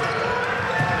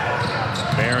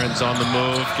 Barron's on the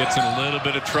move, gets in a little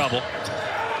bit of trouble.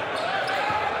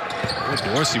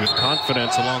 Dorsey with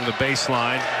confidence along the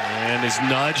baseline and is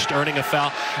nudged, earning a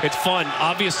foul. It's fun.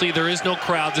 Obviously, there is no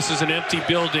crowd. This is an empty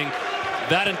building.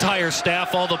 That entire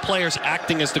staff, all the players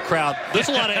acting as the crowd. There's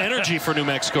a lot of energy for New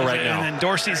Mexico right now. And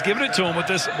Dorsey's giving it to him with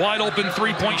this wide open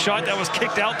three-point shot that was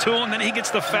kicked out to him. Then he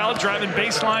gets the foul driving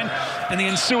baseline in the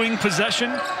ensuing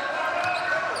possession.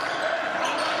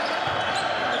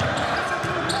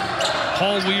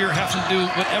 Paul Weir having to do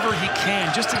whatever he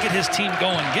can just to get his team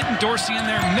going. Getting Dorsey in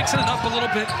there, mixing it up a little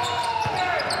bit.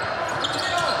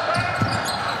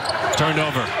 Turned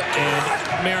over,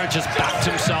 and Marin just backed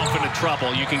himself into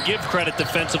trouble. You can give credit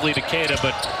defensively to Keita,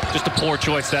 but just a poor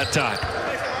choice that time.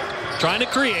 Trying to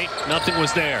create, nothing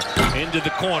was there. Into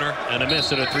the corner, and a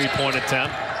miss at a three-point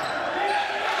attempt.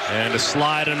 And a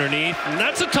slide underneath, and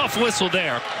that's a tough whistle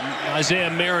there. Isaiah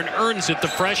Marin earns it, the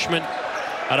freshman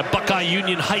out of Buckeye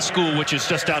Union High School, which is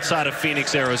just outside of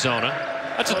Phoenix, Arizona.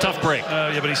 That's a tough break.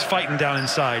 Yeah, but he's fighting down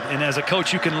inside. And as a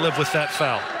coach, you can live with that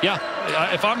foul. Yeah.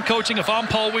 If I'm coaching, if I'm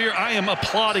Paul Weir, I am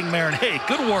applauding Marin. Hey,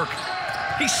 good work.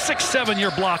 He's 6'7",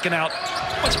 you're blocking out.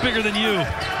 Much bigger than you.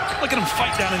 Look at him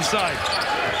fight down inside.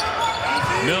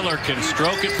 Miller can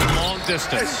stroke it from long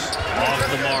distance.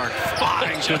 Off the mark.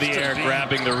 Flying to the air,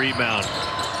 grabbing the rebound.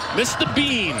 Missed the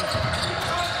beam.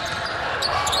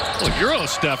 Well, Euro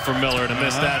step for Miller to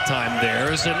miss that time.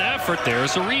 There's an effort.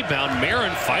 There's a rebound.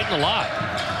 Marin fighting a lot.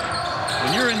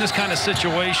 When you're in this kind of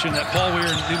situation that Paul Weir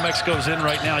in New Mexico's in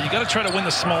right now, you got to try to win the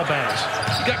small battles.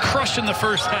 You got crushed in the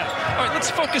first half. All right,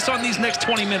 let's focus on these next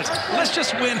 20 minutes. Let's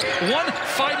just win one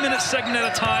 5-minute segment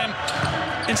at a time.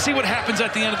 and see what happens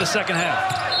at the end of the second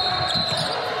half.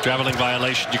 Traveling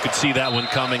violation. You could see that one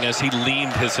coming as he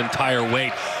leaned his entire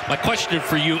weight. My question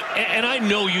for you, and I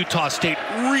know Utah State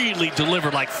really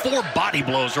delivered like 4 body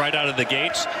blows right out of the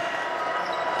gates,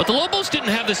 but the Lobos didn't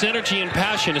have this energy and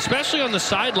passion, especially on the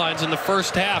sidelines in the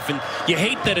first half, and you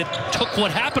hate that it took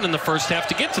what happened in the first half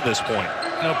to get to this point.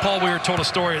 You know, Paul Weir told a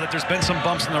story that there's been some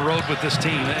bumps in the road with this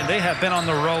team, and they have been on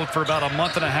the road for about a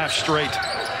month and a half straight.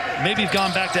 Maybe you've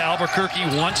gone back to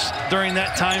Albuquerque once during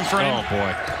that time frame. Oh,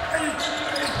 boy.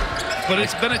 But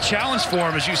it's been a challenge for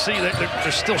them, as you see.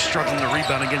 They're still struggling to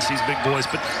rebound against these big boys.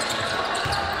 But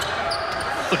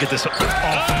look at this offense.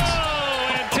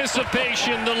 Oh,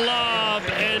 anticipation, the lob,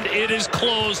 and it is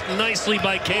closed nicely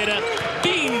by Queta.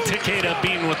 Bean to Queta,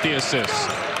 Bean with the assist.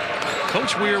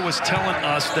 Coach Weir was telling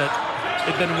us that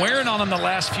they've been wearing on them the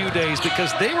last few days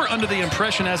because they were under the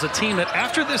impression as a team that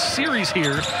after this series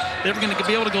here, they were going to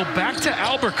be able to go back to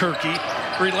Albuquerque,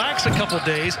 relax a couple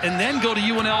days, and then go to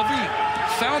UNLV.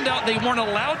 Found out they weren't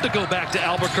allowed to go back to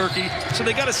Albuquerque, so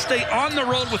they got to stay on the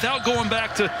road without going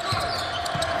back to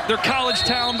their college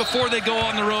town before they go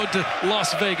on the road to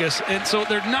Las Vegas. And so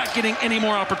they're not getting any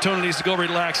more opportunities to go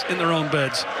relax in their own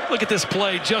beds. Look at this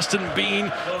play. Justin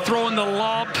Bean throwing the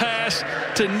lob pass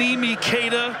to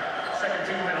NcaaAF.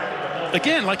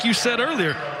 Again, like you said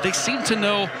earlier, they seem to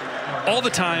know all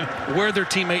the time where their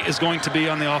teammate is going to be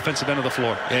on the offensive end of the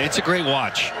floor. Yeah, it's a great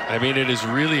watch. I mean, it is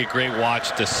really a great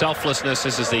watch. The selflessness.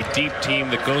 This is a deep team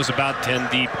that goes about 10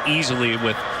 deep easily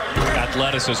with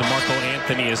athleticism. Marco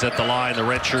Anthony is at the line, the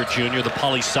redshirt junior, the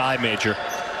poli-sci major.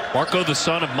 Marco, the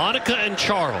son of Monica and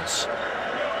Charles.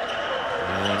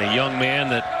 And a young man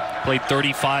that played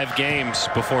 35 games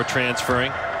before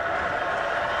transferring.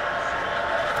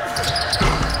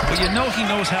 Well, you know he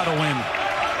knows how to win.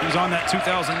 He was on that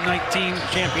 2019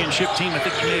 championship team. I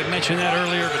think you may have mentioned that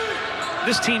earlier. But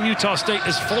this team, Utah State,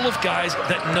 is full of guys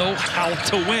that know how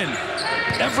to win.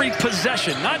 Every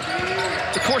possession, not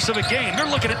the course of a game. They're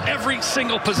looking at every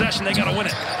single possession. They got to win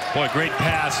it. Boy, great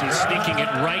pass and sneaking it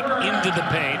right into the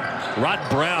paint. Rod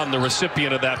Brown, the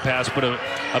recipient of that pass, but a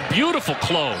beautiful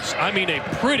close. I mean, a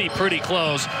pretty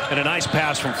close, and a nice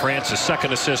pass from Francis.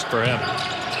 Second assist for him.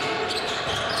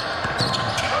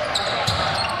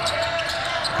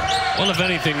 Well, if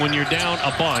anything, when you're down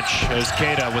a bunch, as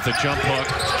Queta with a jump hook,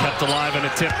 kept alive and a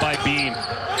tip by Bean.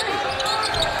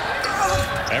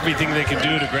 Everything they can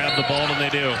do to grab the ball, and they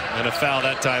do. And a foul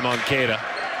that time on Queta.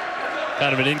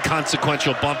 Kind of an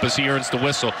inconsequential bump as he earns the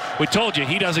whistle. We told you,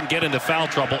 he doesn't get into foul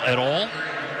trouble at all.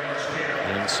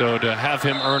 And so to have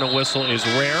him earn a whistle is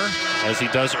rare, as he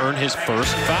does earn his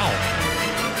first foul.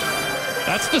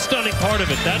 That's the stunning part of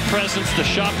it. That presence, the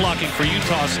shot blocking for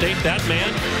Utah State. That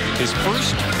man, his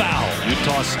first foul.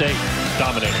 Utah State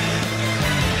dominating.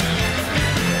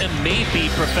 It may be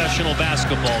professional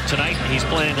basketball tonight. He's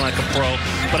playing like a pro.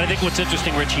 But I think what's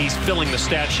interesting, Rich, he's filling the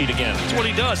stat sheet again. That's what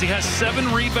he does. He has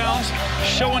 7 rebounds,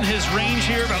 showing his range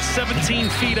here, about 17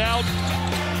 feet out.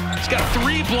 He's got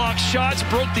 3 blocked shots,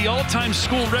 broke the all-time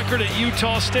school record at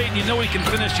Utah State, and you know he can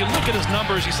finish. You look at his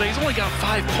numbers, you say he's only got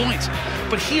 5 points,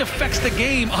 but he affects the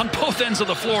game on both ends of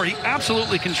the floor. He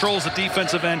absolutely controls the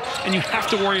defensive end, and you have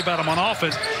to worry about him on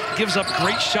offense. Gives up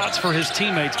great shots for his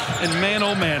teammates, and man,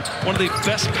 oh man, one of the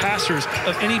best passers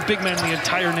of any big man in the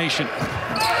entire nation.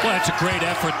 Well, that's a great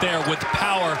effort there with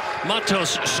power.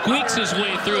 Matos squeaks his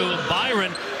way through.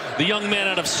 Byron, the young man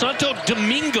out of Santo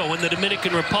Domingo in the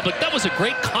Dominican Republic. That was a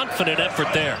great confident effort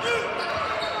there.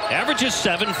 Averages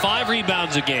 7, 5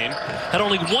 rebounds a game. Had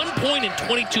only 1 point in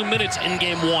 22 minutes in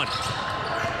game 1.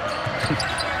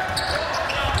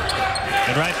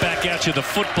 And right back at you, the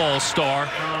football star,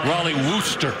 Raleigh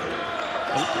Wooster.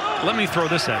 Let me throw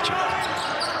this at you.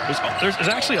 There's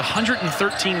actually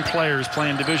 113 players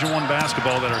playing Division I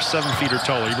basketball that are 7 feet or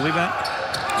taller. You believe that?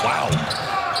 Wow.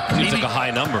 Seems like a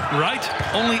high number. Right.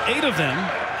 Only 8 of them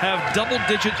have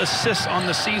double-digit assists on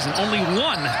the season. Only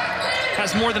 1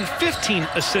 has more than 15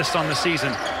 assists on the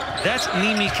season. That's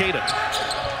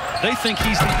NcaaAF. They think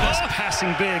he's the best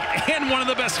passing big and one of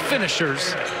the best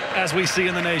finishers, as we see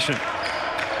in the nation.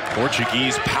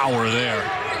 Portuguese power there.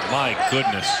 My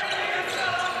goodness.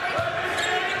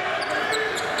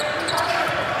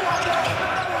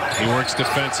 He works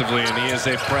defensively, and he is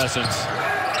a presence.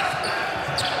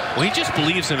 Well, he just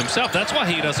believes in himself. That's why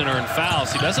he doesn't earn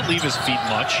fouls. He doesn't leave his feet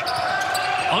much.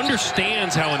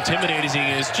 Understands how intimidating he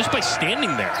is just by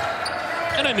standing there.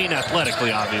 And I mean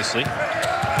athletically, obviously.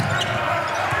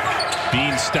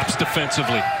 Bean steps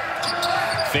defensively.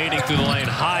 Fading through the lane,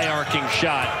 high arcing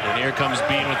shot. And here comes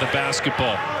Bean with the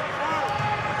basketball.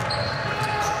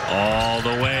 All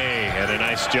the way, and a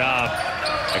nice job.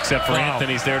 Except for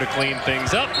Anthony's there to clean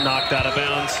things up. Knocked out of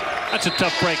bounds. That's a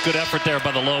tough break. Good effort there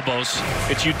by the Lobos.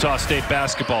 It's Utah State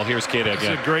basketball. Here's Kate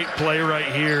again. It's a great play right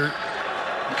here.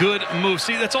 Good move.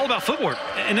 See, that's all about footwork.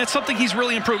 And that's something he's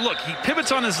really improved. Look, he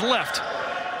pivots on his left.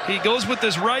 He goes with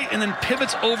his right and then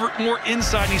pivots over more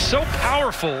inside. And he's so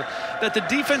powerful that the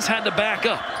defense had to back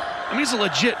up. I mean, he's a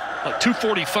legit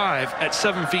 245 at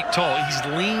 7 feet tall. He's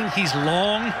lean, he's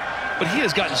long, but he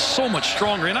has gotten so much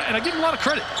stronger. And I give him a lot of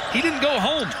credit. He didn't go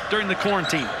home during the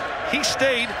quarantine. He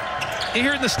stayed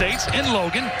here in the States, in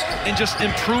Logan, and just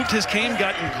improved his game,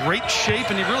 got in great shape,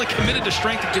 and he really committed to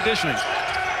strength and conditioning.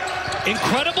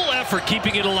 Incredible effort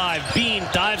keeping it alive. Bean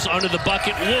dives under the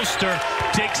bucket. Wooster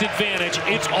takes advantage.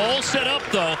 It's all set up,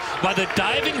 though, by the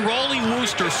diving Raleigh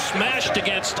Wooster smashed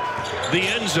against the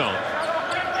end zone.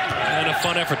 And a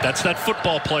fun effort. That's that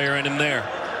football player in him there.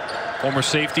 Former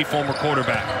safety, former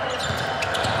quarterback.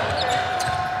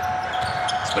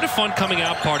 It's been a fun coming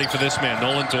out party for this man.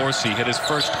 Nolan Dorsey hit his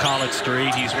first college three.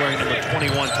 He's wearing number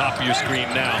 21 top of your screen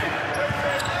now.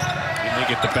 He may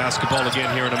get the basketball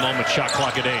again here in a moment. Shot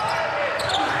clock at 8.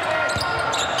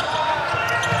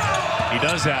 He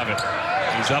does have it.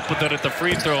 He's up with it at the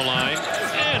free throw line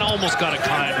and almost got a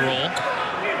kind roll.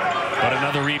 But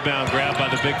another rebound grab by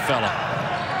the big fella.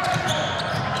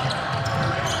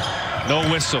 No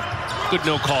whistle. Good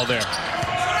no call there.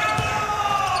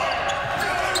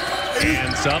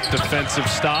 Hands up, defensive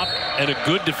stop, and a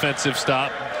good defensive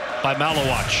stop by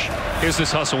Malowacz. Here's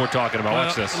this hustle we're talking about.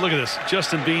 Watch this. Look at this.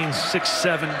 Justin Bean,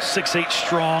 6'7", 6'8",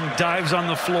 strong, dives on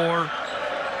the floor,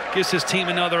 gives his team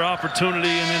another opportunity,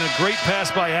 and then a great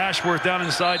pass by Ashworth down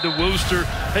inside to Wooster.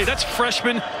 Hey, that's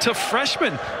freshman to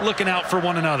freshman looking out for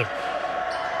one another.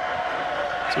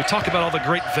 So we talk about all the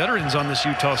great veterans on this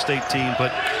Utah State team,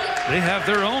 but they have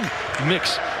their own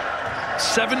mix.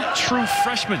 7 true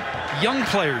freshmen, young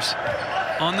players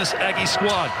on this Aggie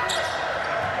squad.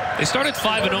 They started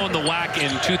 5-0 in the WAC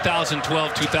in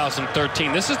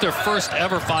 2012-2013. This is their first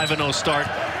ever 5-0 start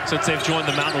since they've joined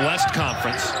the Mountain West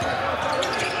Conference.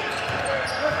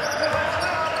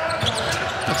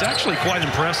 It's actually quite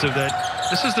impressive that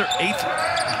this is their 8th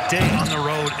day on the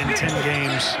road in 10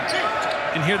 games.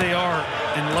 And here they are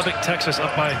in Lubbock, Texas,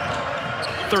 up by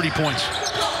 30 points,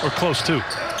 or close to.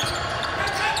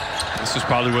 This is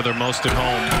probably where they're most at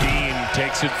home. Bean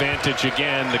takes advantage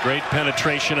again. The great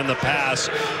penetration in the pass.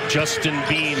 Justin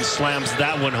Bean slams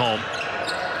that one home.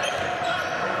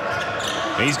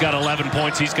 He's got 11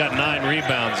 points. He's got 9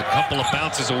 rebounds. A couple of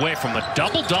bounces away from a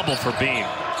double-double for Bean.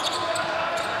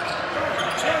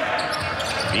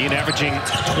 Bean averaging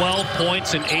 12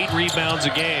 points and 8 rebounds a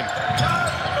game.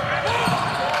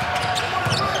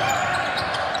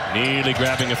 Nearly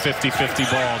grabbing a 50-50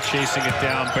 ball. Chasing it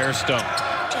down, Bairstow.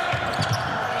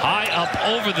 High up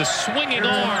over the swinging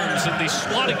arms and the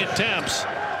swatting attempts.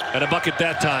 And a bucket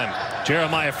that time.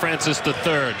 Jeremiah Francis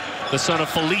III, the son of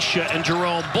Felicia and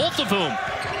Jerome, both of whom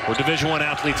were Division I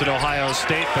athletes at Ohio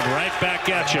State. But right back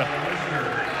at you.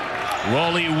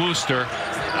 Raleigh Wooster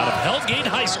out of Hellgate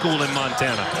High School in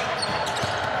Montana.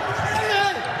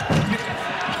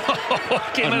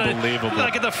 Unbelievable.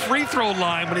 Like at the free throw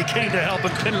line when he came to help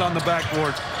and pin it on the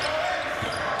backboard.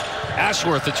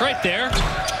 Ashworth, it's right there.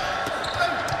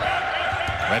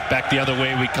 Right back the other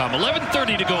way we come.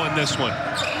 11:30 to go in this one.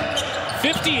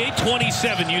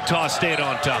 58-27, Utah State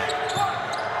on top.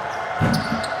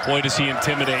 Boy, does he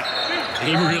intimidate.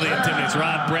 He really intimidates.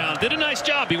 Rod Brown did a nice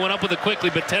job. He went up with it quickly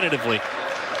but tentatively.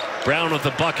 Brown with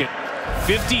the bucket.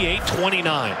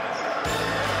 58-29.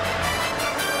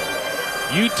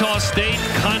 Utah State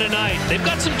kind of night. They've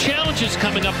got some challenges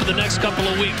coming up for the next couple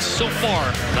of weeks. So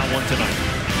far, not one tonight.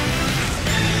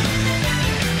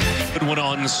 Good one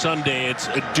on Sunday. It's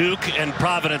Duke and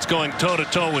Providence going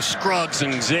toe-to-toe with Scruggs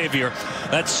and Xavier.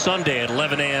 That's Sunday at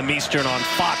 11 a.m. Eastern on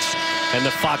Fox and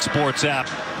the Fox Sports app.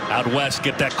 Out west,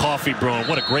 get that coffee brewing.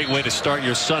 What a great way to start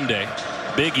your Sunday.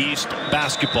 Big East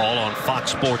basketball on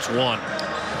Fox Sports 1.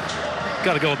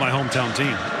 Got to go with my hometown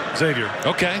team, Xavier.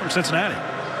 Okay. From Cincinnati.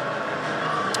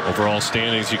 Overall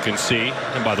standings you can see.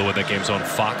 And by the way, that game's on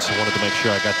Fox. I wanted to make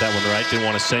sure I got that one right. Didn't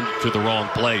want to send you to the wrong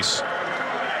place.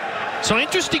 So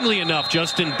interestingly enough,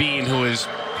 Justin Bean, who has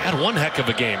had one heck of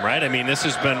a game, right? I mean, this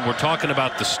has been, we're talking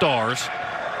about the stars.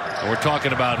 And we're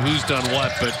talking about who's done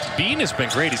what, but Bean has been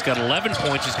great. He's got 11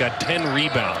 points. He's got 10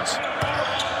 rebounds.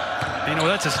 You know,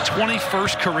 that's his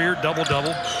 21st career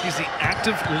double-double. He's the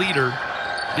active leader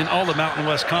in all the Mountain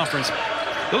West Conference.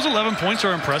 Those 11 points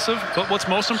are impressive, but what's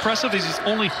most impressive is he's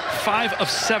only 5 of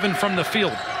 7 from the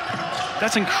field.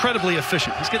 That's incredibly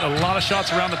efficient. He's getting a lot of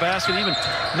shots around the basket, even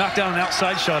knocked down an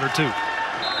outside shot or two.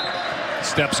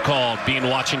 Steps called. Bean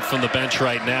watching from the bench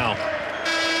right now.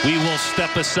 We will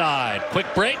step aside. Quick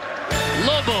break.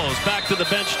 Lobos back to the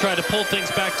bench, try to pull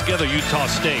things back together. Utah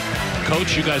State.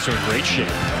 Coach, you guys are in great shape.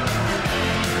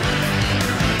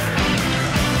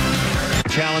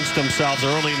 Challenged themselves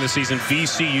early in the season.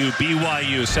 VCU,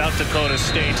 BYU, South Dakota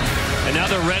State. And now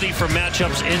they're ready for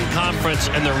matchups in conference,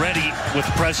 and they're ready with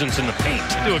presence in the paint.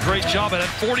 Do a great job at it.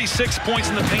 46 points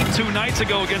in the paint 2 nights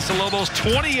ago against the Lobos.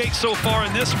 28 so far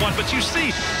in this one. But you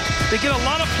see, they get a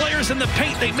lot of players in the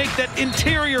paint. They make that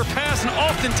interior pass, and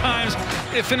oftentimes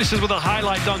it finishes with a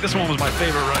highlight dunk. This one was my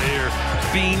favorite right here.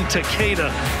 Bean to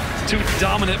Keita. 2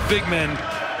 dominant big men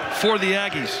for the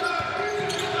Aggies.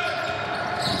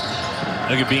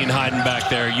 Look at Bean hiding back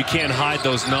there. You can't hide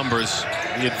those numbers.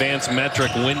 The advanced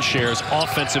metric win shares,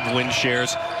 offensive win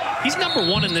shares. He's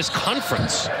 #1 in this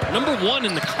conference. #1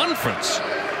 in the conference.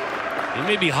 He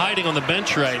may be hiding on the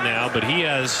bench right now, but he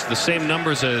has the same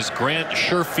numbers as Grant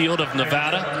Sherfield of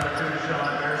Nevada.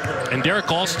 And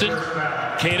Derek Alston,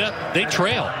 Keita, they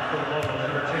trail.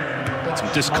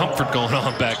 Some discomfort going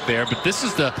on back there, but this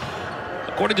is the,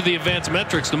 according to the advanced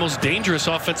metrics, the most dangerous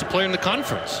offensive player in the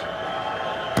conference.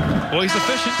 Well, he's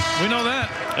efficient. We know that.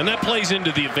 And that plays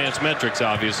into the advanced metrics,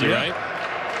 obviously, right?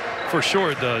 For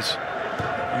sure it does.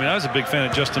 I mean, I was a big fan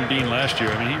of Justin Bean last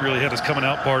year. I mean, he really had his coming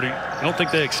out party. I don't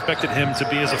think they expected him to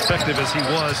be as effective as he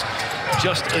was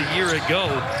just a year ago.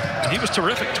 And he was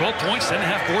terrific. 12 points,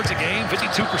 10.5 boards a game,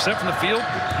 52% from the field.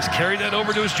 He's carried that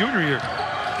over to his junior year.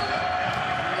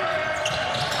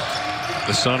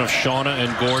 The son of Shauna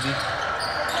and Gordon.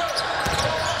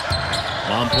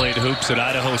 Mom played hoops at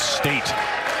Idaho State.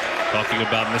 Talking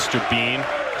about Mr. Bean.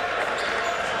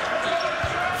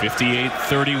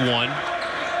 58-31.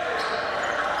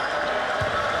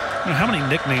 How many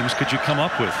nicknames could you come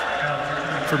up with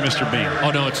for Mr. Bean?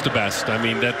 Oh, no, it's the best. I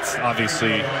mean, that's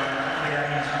obviously,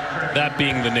 that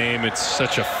being the name, it's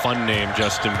such a fun name,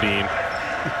 Justin Bean.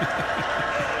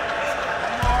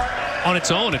 On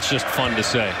its own, it's just fun to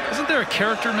say. Isn't there a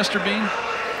character, Mr. Bean?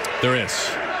 There is.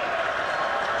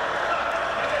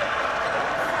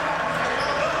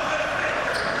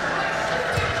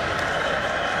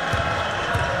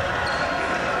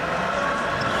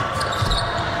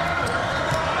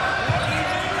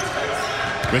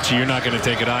 Richie, you're not going to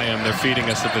take it. I am. They're feeding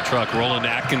us at the truck. Roland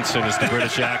Atkinson is the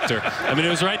British actor. I mean, it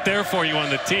was right there for you on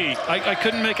the tee. I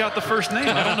couldn't make out the first name.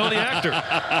 I don't know the actor.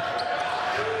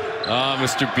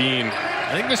 Mr. Bean.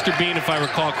 I think Mr. Bean, if I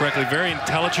recall correctly, very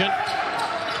intelligent.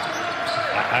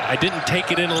 I didn't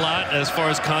take it in a lot as far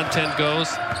as content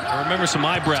goes. I remember some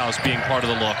eyebrows being part of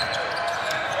the look.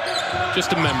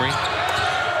 Just a memory.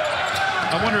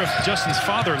 I wonder if Justin's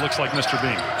father looks like Mr.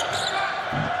 Bean.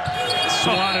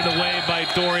 Swatted away by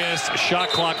Dorius. Shot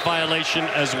clock violation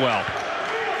as well.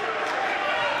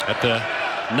 At the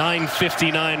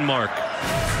 9:59 mark.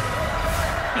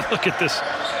 Look at this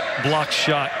block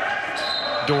shot.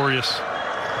 Dorius.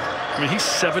 I mean, he's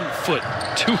 7 foot,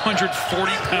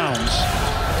 240 pounds.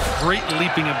 Great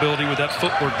leaping ability with that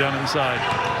footwork down inside.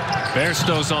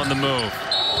 Bairstow's on the move.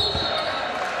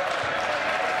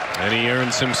 And he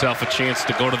earns himself a chance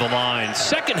to go to the line.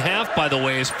 Second half, by the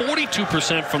way, is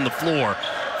 42% from the floor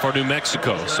for New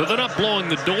Mexico. So they're not blowing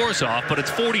the doors off, but it's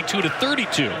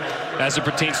 42-32 as it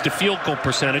pertains to field goal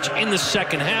percentage in the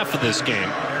second half of this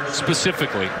game,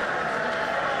 specifically.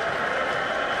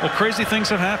 Well, crazy things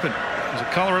have happened.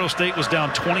 Colorado State was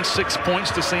down 26 points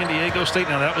to San Diego State.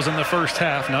 Now, that was in the first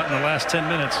half, not in the last 10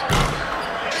 minutes.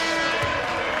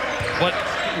 But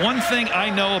one thing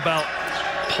I know about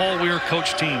Paul Weir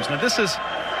coach teams. Now, this is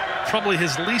probably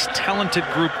his least talented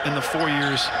group in the 4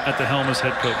 years at the helm as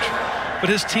head coach. But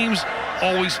his teams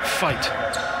always fight.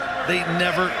 They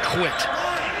never quit.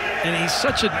 And he's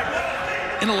such an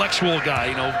intellectual guy,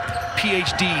 you know,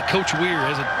 PhD. Coach Weir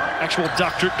has an actual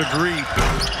doctorate degree.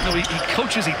 You know, he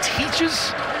coaches, he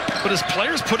teaches, but his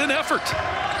players put in effort.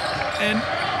 And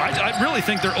I really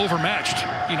think they're overmatched,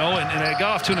 you know, and they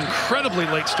got off to an incredibly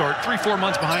late start, 3-4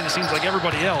 months behind, it seems like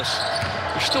everybody else.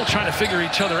 They're still trying to figure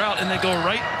each other out, and they go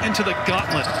right into the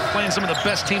gauntlet, playing some of the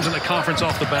best teams in the conference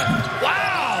off the bat.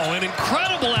 Wow, an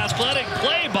incredible athletic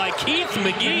play by Keith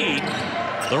McGee,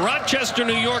 the Rochester,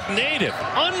 New York native.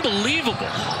 Unbelievable.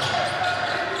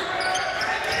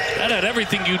 That had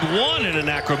everything you'd want in an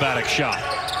acrobatic shot,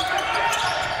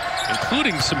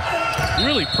 including some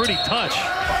really pretty touch.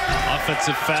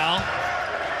 Offensive foul.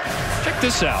 Check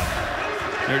this out.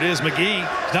 There it is, McGee.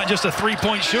 Not just a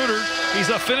three-point shooter, he's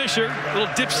a finisher. Little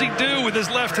dipsy-do with his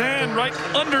left hand right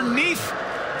underneath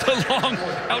the long,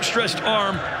 outstretched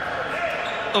arm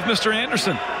of Mr.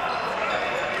 Anderson.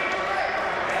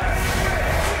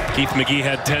 Keith McGee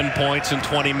had 10 points in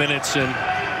 20 minutes in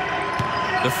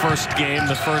the first game,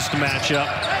 the first matchup.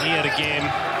 He had a game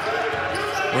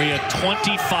where he had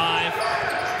 25,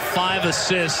 5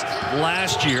 assists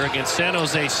last year against San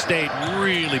Jose State.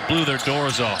 Really blew their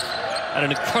doors off. Had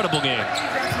an incredible game.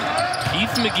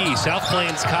 Keith McGee, South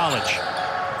Plains College,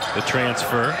 the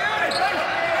transfer.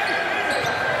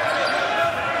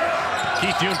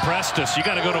 Keith, you impressed us. You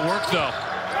got to go to work, though.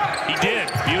 He did.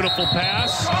 Beautiful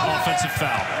pass. Offensive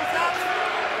foul.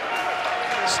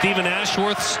 Stephen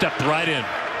Ashworth stepped right in.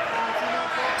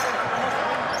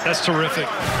 That's terrific.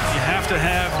 You have to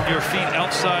have your feet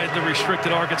outside the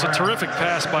restricted arc. It's a terrific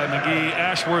pass by McGee.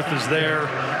 Ashworth is there.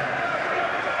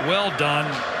 Well done.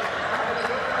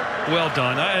 Well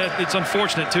done. It's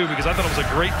unfortunate, too, because I thought it was a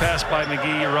great pass by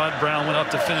McGee. Rod Brown went up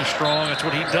to finish strong. That's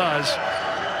what he does.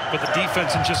 But the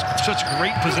defense in just such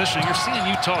great positioning. You're seeing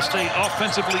Utah State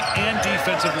offensively and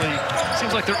defensively.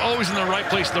 Seems like they're always in the right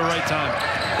place at the right time.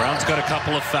 Brown's got a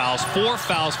couple of fouls. 4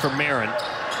 fouls for Marin.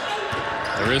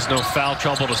 There is no foul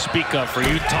trouble to speak of for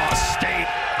Utah State.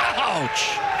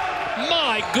 Ouch!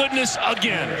 My goodness,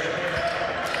 again.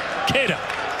 Keita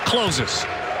closes.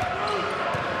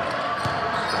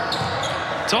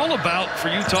 It's all about, for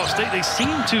Utah State, they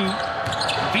seem to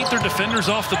beat their defenders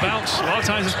off the bounce. A lot of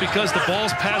times it's because the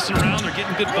ball's passing around, they're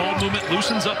getting good ball movement,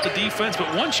 loosens up the defense.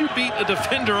 But once you beat a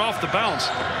defender off the bounce,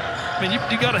 I mean,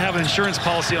 you got to have an insurance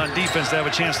policy on defense to have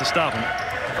a chance to stop him.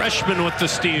 Freshman with the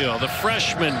steal. The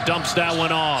freshman dumps that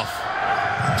one off.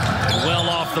 Well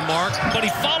off the mark, but he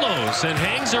follows and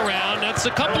hangs around. That's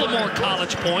a couple of more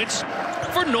college points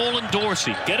for Nolan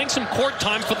Dorsey, getting some court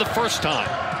time for the first time.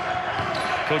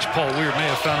 Coach Paul Weir may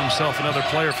have found himself another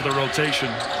player for the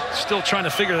rotation. Still trying to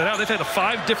figure that out. They've had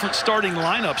 5 different starting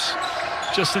lineups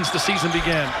just since the season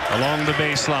began. Along the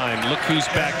baseline, look who's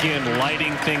back in,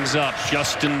 lighting things up.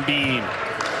 Justin Bean.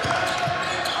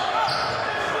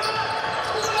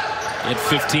 At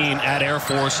 15 at Air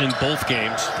Force in both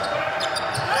games.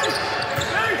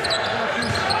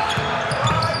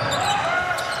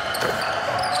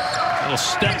 Little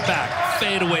step back,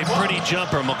 fade away, pretty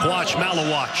jumper.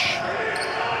 Malawach.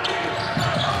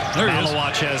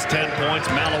 Malawach has 10 points.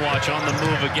 Malawach on the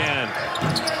move again.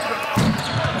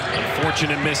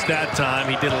 Unfortunate miss that time.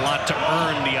 He did a lot to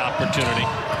earn the opportunity.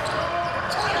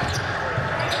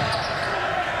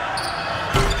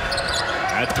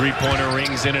 That three-pointer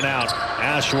rings in and out.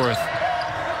 Ashworth.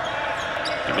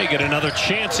 He may get another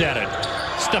chance at it.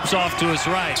 Steps off to his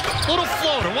right. Little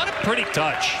floater. What a pretty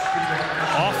touch.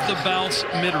 Off the bounce,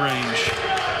 mid-range.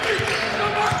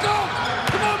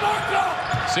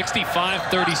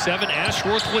 65-37.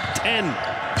 Ashworth with 10.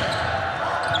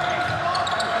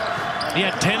 He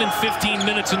had 10 and 15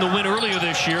 minutes in the win earlier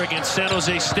this year against San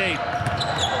Jose State.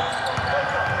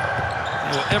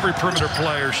 Well, every perimeter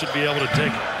player should be able to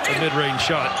take a mid-range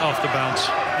shot off the bounce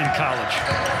in college.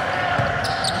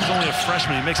 He's only a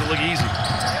freshman. He makes it look easy.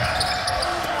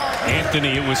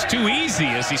 Anthony, it was too easy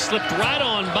as he slipped right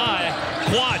on by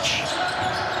Quach.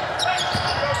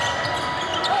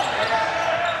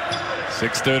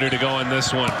 6:30 to go in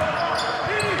this one.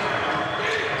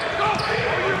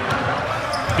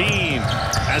 Bean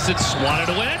has it swatted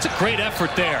away. That's a great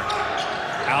effort there.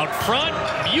 Out front,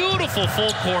 beautiful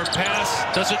full court pass.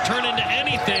 Does it turn into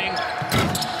anything?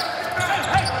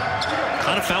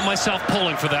 Kind of found myself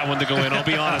pulling for that one to go in, I'll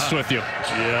be honest with you.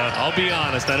 Yeah. I'll be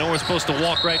honest. I know we're supposed to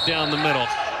walk right down the middle.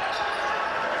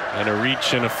 And a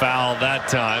reach and a foul that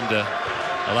time to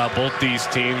allow both these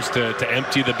teams to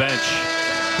empty the bench.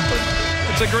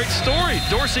 It's a great story.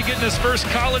 Dorsey getting his first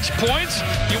college points.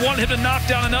 You wanted him to knock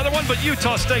down another one, but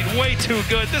Utah State way too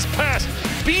good. This pass,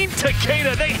 Bean to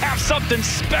Keita. They have something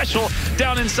special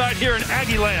down inside here in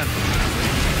Aggie land.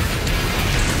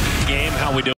 Game,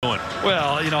 how we doing?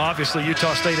 Well, you know, obviously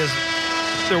Utah State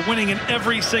they're winning in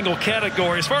every single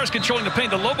category. As far as controlling the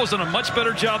paint, the Lobos done a much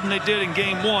better job than they did in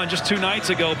game 1 just 2 nights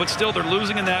ago, but still they're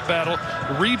losing in that battle.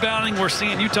 Rebounding, we're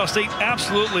seeing Utah State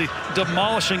absolutely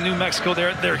demolishing New Mexico.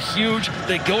 They're huge.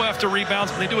 They go after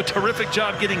rebounds, and they do a terrific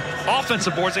job getting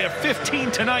offensive boards. They have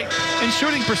 15 tonight in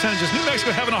shooting percentages. New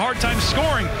Mexico having a hard time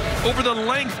scoring over the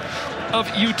length of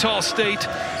Utah State.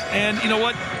 And you know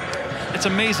what? It's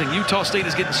amazing. Utah State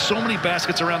is getting so many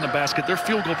baskets around the basket. Their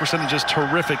field goal percentage is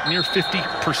terrific, near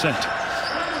 50%.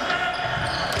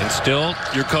 And still,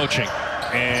 you're coaching.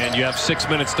 And you have 6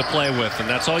 minutes to play with. And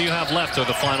that's all you have left are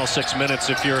the final 6 minutes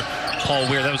if you're Paul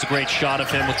Weir. That was a great shot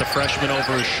of him with the freshman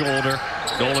over his shoulder.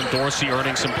 Nolan Dorsey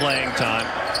earning some playing time.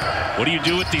 What do you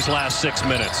do with these last 6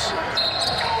 minutes?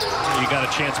 You got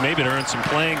a chance maybe to earn some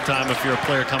playing time if you're a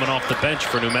player coming off the bench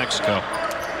for New Mexico.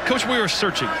 Coach Weir is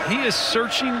searching. He is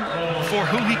searching for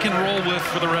who he can roll with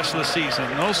for the rest of the season.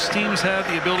 Most teams have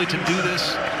the ability to do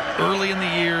this early in the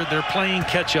year. They're playing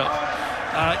catch up.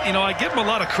 You know, I give them a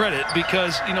lot of credit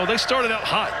because, you know, they started out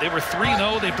hot. They were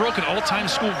 3-0. They broke an all-time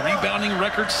school rebounding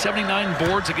record, 79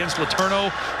 boards against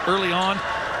LeTourneau early on.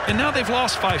 And now they've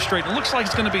lost 5 straight. It looks like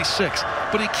it's going to be 6.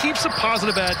 But he keeps a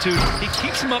positive attitude. He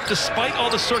keeps them up despite all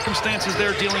the circumstances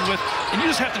they're dealing with. And you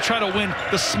just have to try to win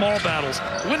the small battles.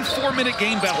 Win 4-minute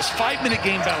game battles, 5-minute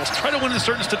game battles. Try to win in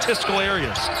certain statistical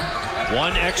areas.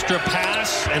 One extra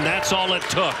pass, and that's all it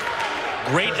took.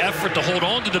 Great effort to hold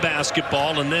on to the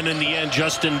basketball, and then in the end,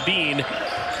 Justin Bean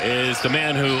is the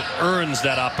man who earns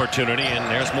that opportunity, and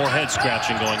there's more head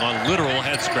scratching going on, literal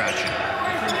head scratching.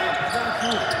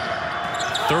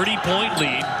 30-point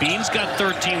lead. Bean's got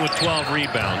 13 with 12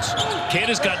 rebounds.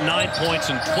 Keita's got 9 points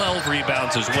and 12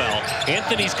 rebounds as well.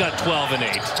 Anthony's got 12 and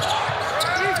 8.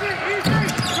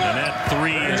 And that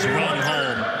 3 is run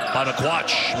home by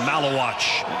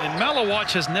Malawach. And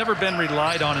Malawach has never been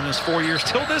relied on in his 4 years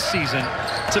till this season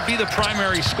to be the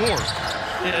primary scorer.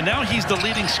 And now he's the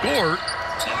leading scorer.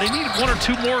 They need 1 or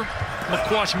 2 more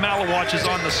Malawachs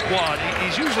on the squad.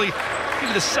 He's usually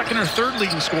maybe the 2nd or 3rd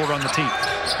leading scorer on the team.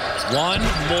 One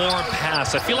more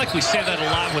pass. I feel like we say that a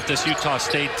lot with this Utah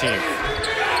State team.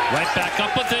 Right back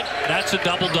up with it. That's a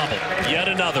double-double. Yet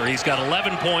another. He's got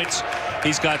 11 points.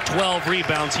 He's got 12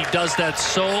 rebounds. He does that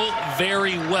so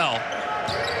very well.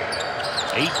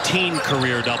 18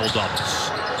 career double-doubles.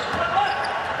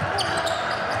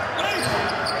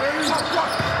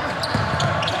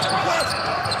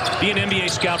 Be an NBA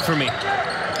scout for me.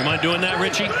 You mind doing that,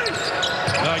 Richie?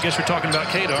 I guess you're talking about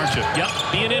Keita, aren't you? Yep.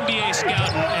 Be an NBA scout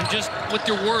and just with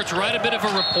your words, write a bit of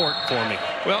a report for me.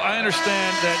 Well, I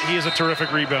understand that he is a terrific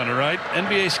rebounder, right?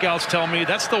 NBA scouts tell me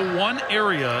that's the one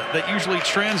area that usually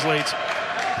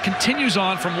continues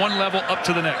on from one level up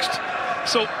to the next.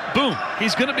 So, boom,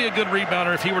 he's going to be a good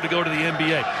rebounder if he were to go to the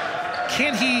NBA.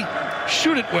 Can he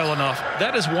shoot it well enough?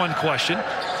 That is one question.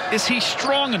 Is he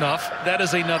strong enough? That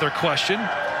is another question.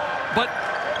 But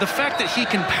the fact that he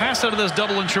can pass out of those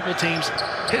double and triple teams,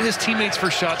 hit his teammates for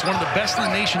shots, one of the best in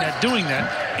the nation at doing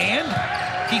that, and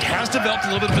he has developed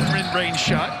a little bit of a mid-range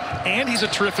shot, and he's a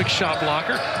terrific shot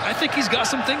blocker. I think he's got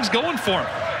some things going for him.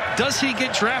 Does he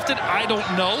get drafted? I don't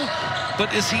know.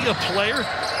 But is he a player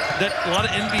that a lot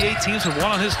of NBA teams would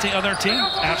want on their team?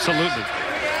 Absolutely.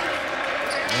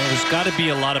 Well, there's got to be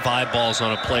a lot of eyeballs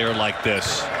on a player like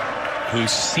this, who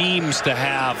seems to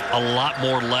have a lot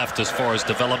more left as far as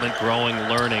development, growing,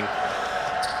 learning.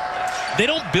 They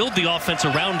don't build the offense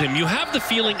around him. You have the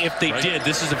feeling if they did,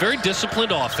 this is a very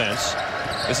disciplined offense.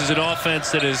 This is an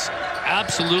offense that is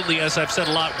absolutely, as I've said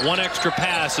a lot, one extra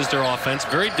pass is their offense,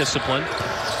 very disciplined.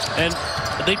 And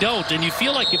they don't. And you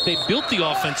feel like if they built the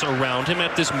offense around him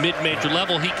at this mid-major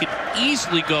level, he could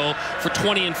easily go for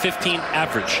 20 and 15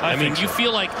 average. I mean, you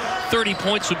feel like 30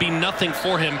 points would be nothing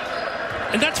for him.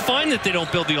 And that's fine that they don't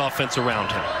build the offense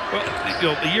around him. Well, you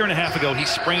know, a year and a half ago, he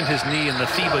sprained his knee in the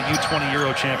FIBA U20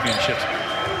 Euro Championships.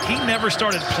 He never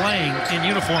started playing in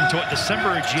uniform until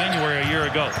December or January a year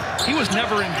ago. He was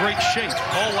never in great shape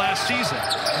all last season.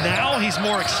 Now he's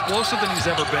more explosive than he's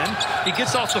ever been. He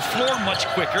gets off the floor much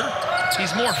quicker.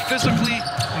 He's more physically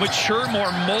mature, more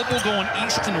mobile going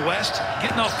east and west,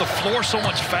 getting off the floor so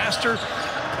much faster.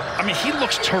 I mean, he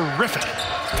looks terrific.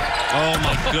 Oh,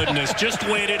 my goodness. Just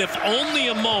waited, if only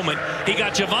a moment. He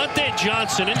got Javante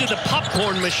Johnson into the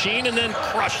popcorn machine and then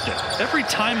crushed it. Every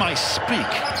time I speak,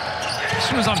 as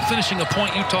soon as I'm finishing a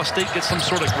point, Utah State gets some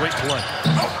sort of great play.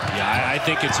 Yeah, I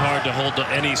think it's hard to hold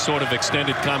any sort of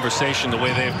extended conversation the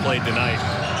way they've played tonight.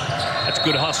 That's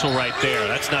good hustle right there.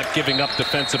 That's not giving up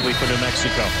defensively for New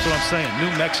Mexico. That's what I'm saying.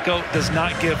 New Mexico does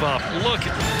not give up. Look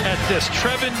at this.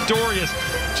 Trevin Dorius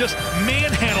just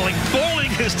manhandling,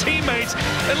 bullying his teammates.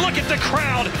 And look at the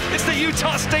crowd. It's the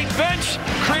Utah State bench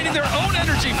creating their own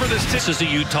energy for this team. This is a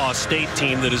Utah State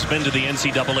team that has been to the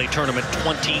NCAA tournament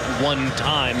 21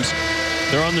 times.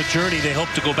 They're on the journey. They hope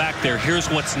to go back there. Here's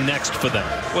what's next for them.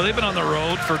 Well, they've been on the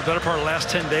road for the better part of the last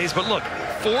 10 days. But look,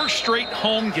 4 straight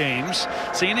home games.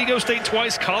 San Diego State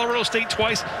twice, Colorado State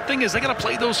twice. Thing is, they got to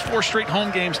play those 4 straight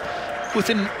home games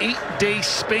within an 8-day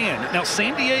span. Now,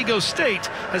 San Diego State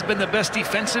has been the best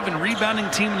defensive and rebounding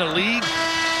team in the league.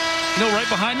 You know, right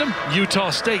behind them,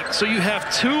 Utah State. So you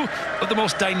have 2 of the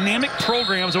most dynamic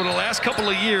programs over the last couple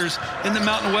of years in the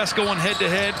Mountain West going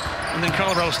head-to-head. And then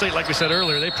Colorado State, like we said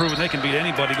earlier, they've proven they can beat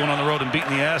anybody going on the road and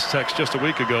beating the Aztecs just a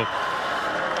week ago.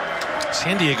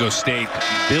 San Diego State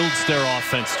builds their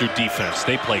offense through defense.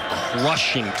 They play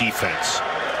crushing defense.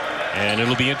 And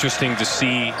it'll be interesting to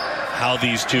see how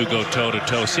these two go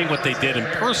toe-to-toe, seeing what they did in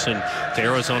person to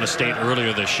Arizona State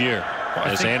earlier this year.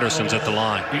 As Anderson's at the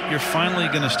line. You're finally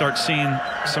going to start seeing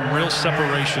some real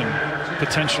separation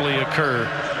potentially occur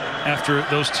after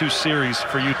those 2 series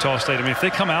for Utah State. I mean, if they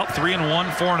come out 3-1,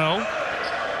 4-0,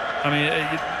 I mean,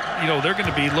 you know, they're going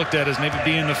to be looked at as maybe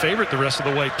being the favorite the rest of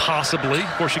the way, possibly.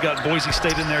 Of course, you got Boise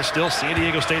State in there still. San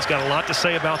Diego State's got a lot to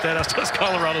say about that, as does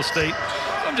Colorado State.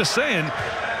 I'm just saying,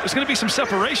 there's going to be some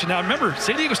separation. Now, remember,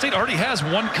 San Diego State already has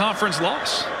 1 conference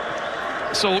loss.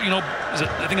 So, you know,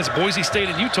 I think it's Boise State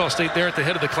and Utah State there at the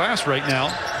head of the class right now,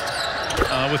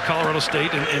 with Colorado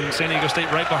State and San Diego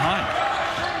State right behind.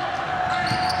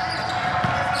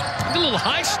 A little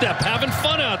high step, having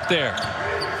fun out there.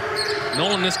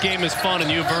 Nolan, this game is fun,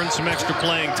 and you've earned some extra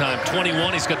playing time.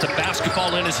 21, he's got the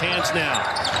basketball in his hands now.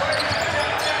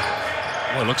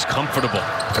 Boy, looks comfortable.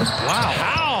 Wow.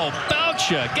 How about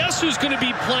you? Guess who's going to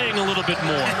be playing a little bit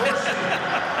more?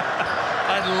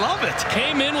 I love it.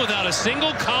 Came in without a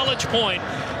single college point.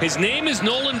 His name is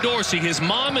Nolan Dorsey. His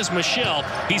mom is Michelle.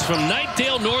 He's from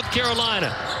Knightdale, North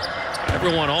Carolina.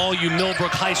 Everyone, all you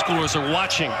Millbrook high schoolers are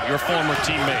watching your former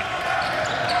teammate.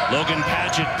 Logan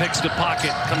Padgett picks the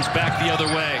pocket, comes back the other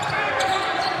way.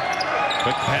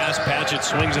 Quick pass, Padgett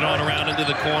swings it on around into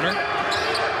the corner.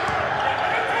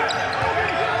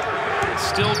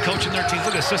 Still coaching their teams.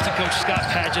 Look at assistant coach Scott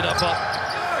Padgett up.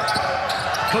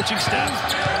 Coaching staff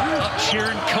up,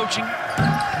 cheering, coaching.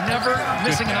 Never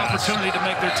missing an opportunity to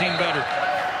make their team better.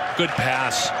 Good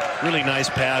pass. Really nice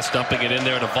pass, dumping it in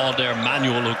there to Valder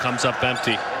Manuel, who comes up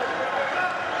empty.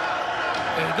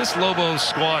 This Lobos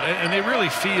squad, and they really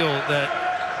feel that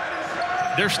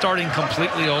they're starting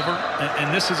completely over,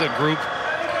 and this is a group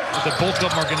that both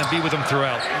of them are going to be with them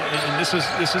throughout, and this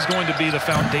is going to be the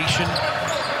foundation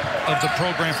of the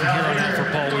program from here on out for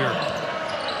Paul Weir.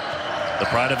 The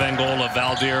pride of Angola,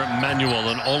 Valder Manuel,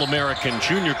 an All-American,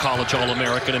 junior college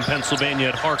All-American in Pennsylvania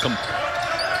at Harcum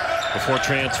before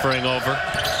transferring over.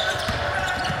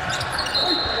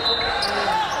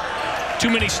 Too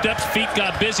many steps, feet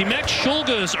got busy. Max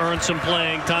Shulga has earned some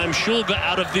playing time. Shulga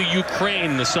out of the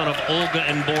Ukraine, the son of Olga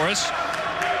and Boris.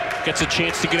 Gets a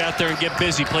chance to get out there and get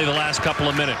busy, play the last couple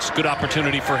of minutes. Good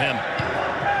opportunity for him.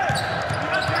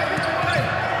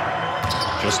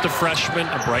 Just a freshman,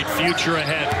 a bright future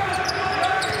ahead.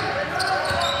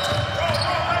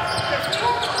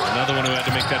 Another one who had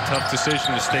to make that tough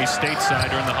decision to stay stateside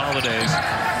during the holidays.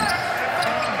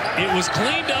 It was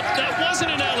cleaned up. That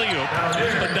wasn't an alley-oop,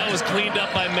 but that was cleaned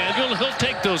up by Manuel. He'll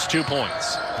take those 2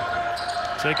 points.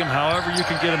 Take them however you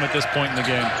can get them at this point in the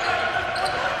game.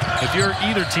 If you're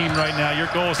either team right now, your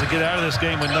goal is to get out of this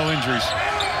game with no injuries.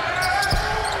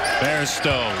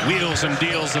 Bairstow wheels and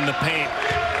deals in the paint.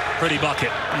 Pretty bucket.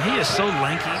 And he is so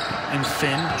lanky and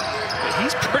thin, but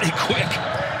he's pretty quick.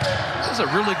 Does a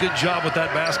really good job with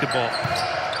that basketball.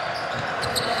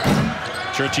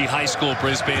 Churchie High School,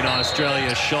 Brisbane,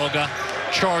 Australia. Shulga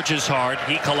charges hard.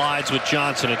 He collides with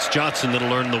Johnson. It's Johnson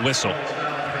that'll earn the whistle.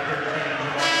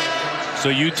 So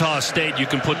Utah State, you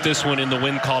can put this one in the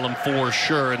win column for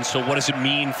sure. And so what does it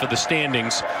mean for the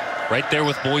standings? Right there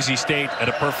with Boise State at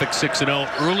a perfect 6-0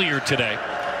 earlier today.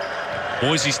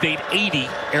 Boise State 80,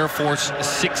 Air Force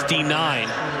 69.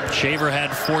 Shaver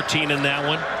had 14 in that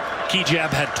one. Kijab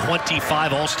had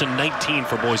 25, Alston 19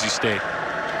 for Boise State.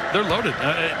 They're loaded.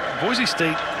 Boise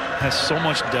State has so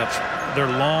much depth. They're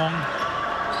long,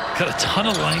 got a ton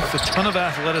of length, a ton of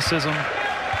athleticism.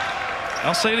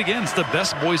 I'll say it again, it's the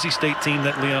best Boise State team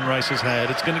that Leon Rice has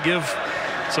had. It's going to give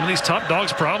some of these top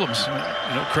dogs problems.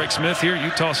 You know, Craig Smith here,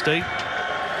 Utah State.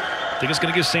 I think it's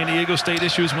going to give San Diego State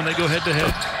issues when they go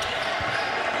head-to-head.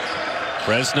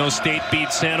 Fresno State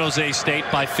beat San Jose State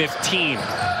by 15,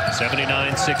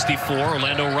 79-64.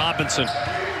 Orlando Robinson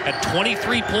had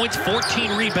 23 points,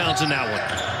 14 rebounds in that one.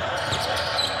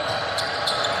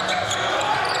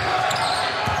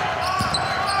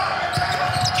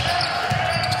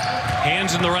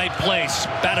 Hands in the right place,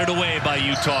 batted away by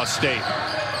Utah State.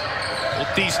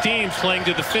 With these teams playing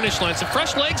to the finish line, some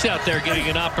fresh legs out there getting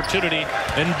an opportunity,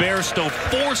 and Bairstow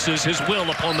forces his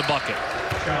will upon the bucket.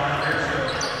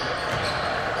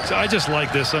 So I just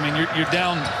like this. I mean, you're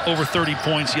down over 30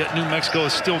 points, yet New Mexico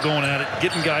is still going at it,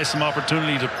 getting guys some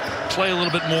opportunity to play a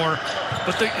little bit more.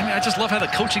 But I mean, I just love how the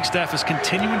coaching staff is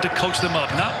continuing to coach them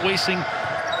up, not wasting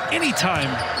any time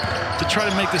to try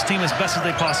to make this team as best as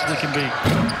they possibly can be.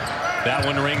 That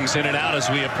one rings in and out as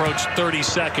we approach 30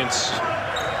 seconds.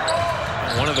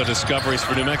 One of the discoveries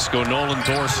for New Mexico, Nolan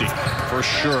Dorsey, for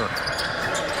sure.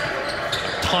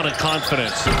 A ton of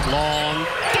confidence. Long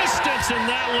distance, and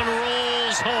that one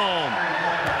rolls home.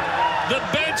 The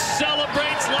bench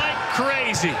celebrates like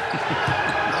crazy.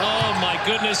 Oh, my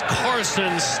goodness.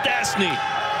 Carson Stastny,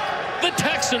 the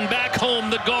Texan, back home,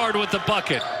 the guard with the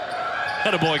bucket.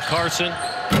 Attaboy, Carson.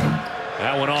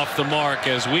 That one off the mark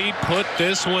as we put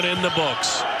this one in the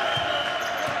books.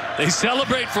 They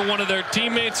celebrate for one of their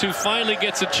teammates who finally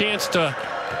gets a chance to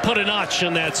put a notch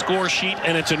in that score sheet,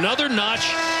 and it's another notch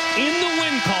in the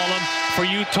win column for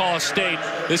Utah State.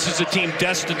 This is a team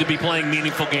destined to be playing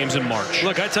meaningful games in March.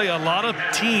 Look, I tell you, a lot of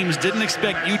teams didn't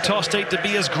expect Utah State to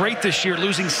be as great this year,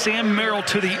 losing Sam Merrill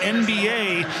to the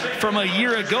NBA from a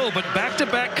year ago, but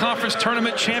back-to-back conference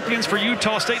tournament champions for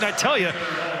Utah State. And I tell you,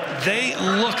 they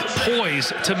look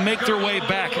poised to make their way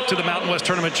back to the Mountain West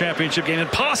Tournament Championship game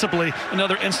and possibly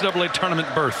another NCAA tournament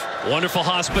berth. Wonderful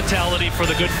hospitality for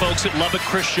the good folks at Lubbock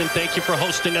Christian. Thank you for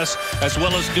hosting us, as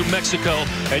well as New Mexico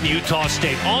and Utah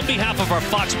State. On behalf of our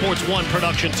Fox Sports 1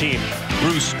 production team,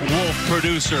 Bruce Wolf,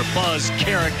 producer, Buzz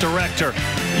Carrick, director.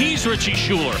 He's Richie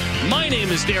Schuler. My name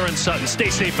is Darren Sutton. Stay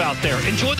safe out there. Enjoy the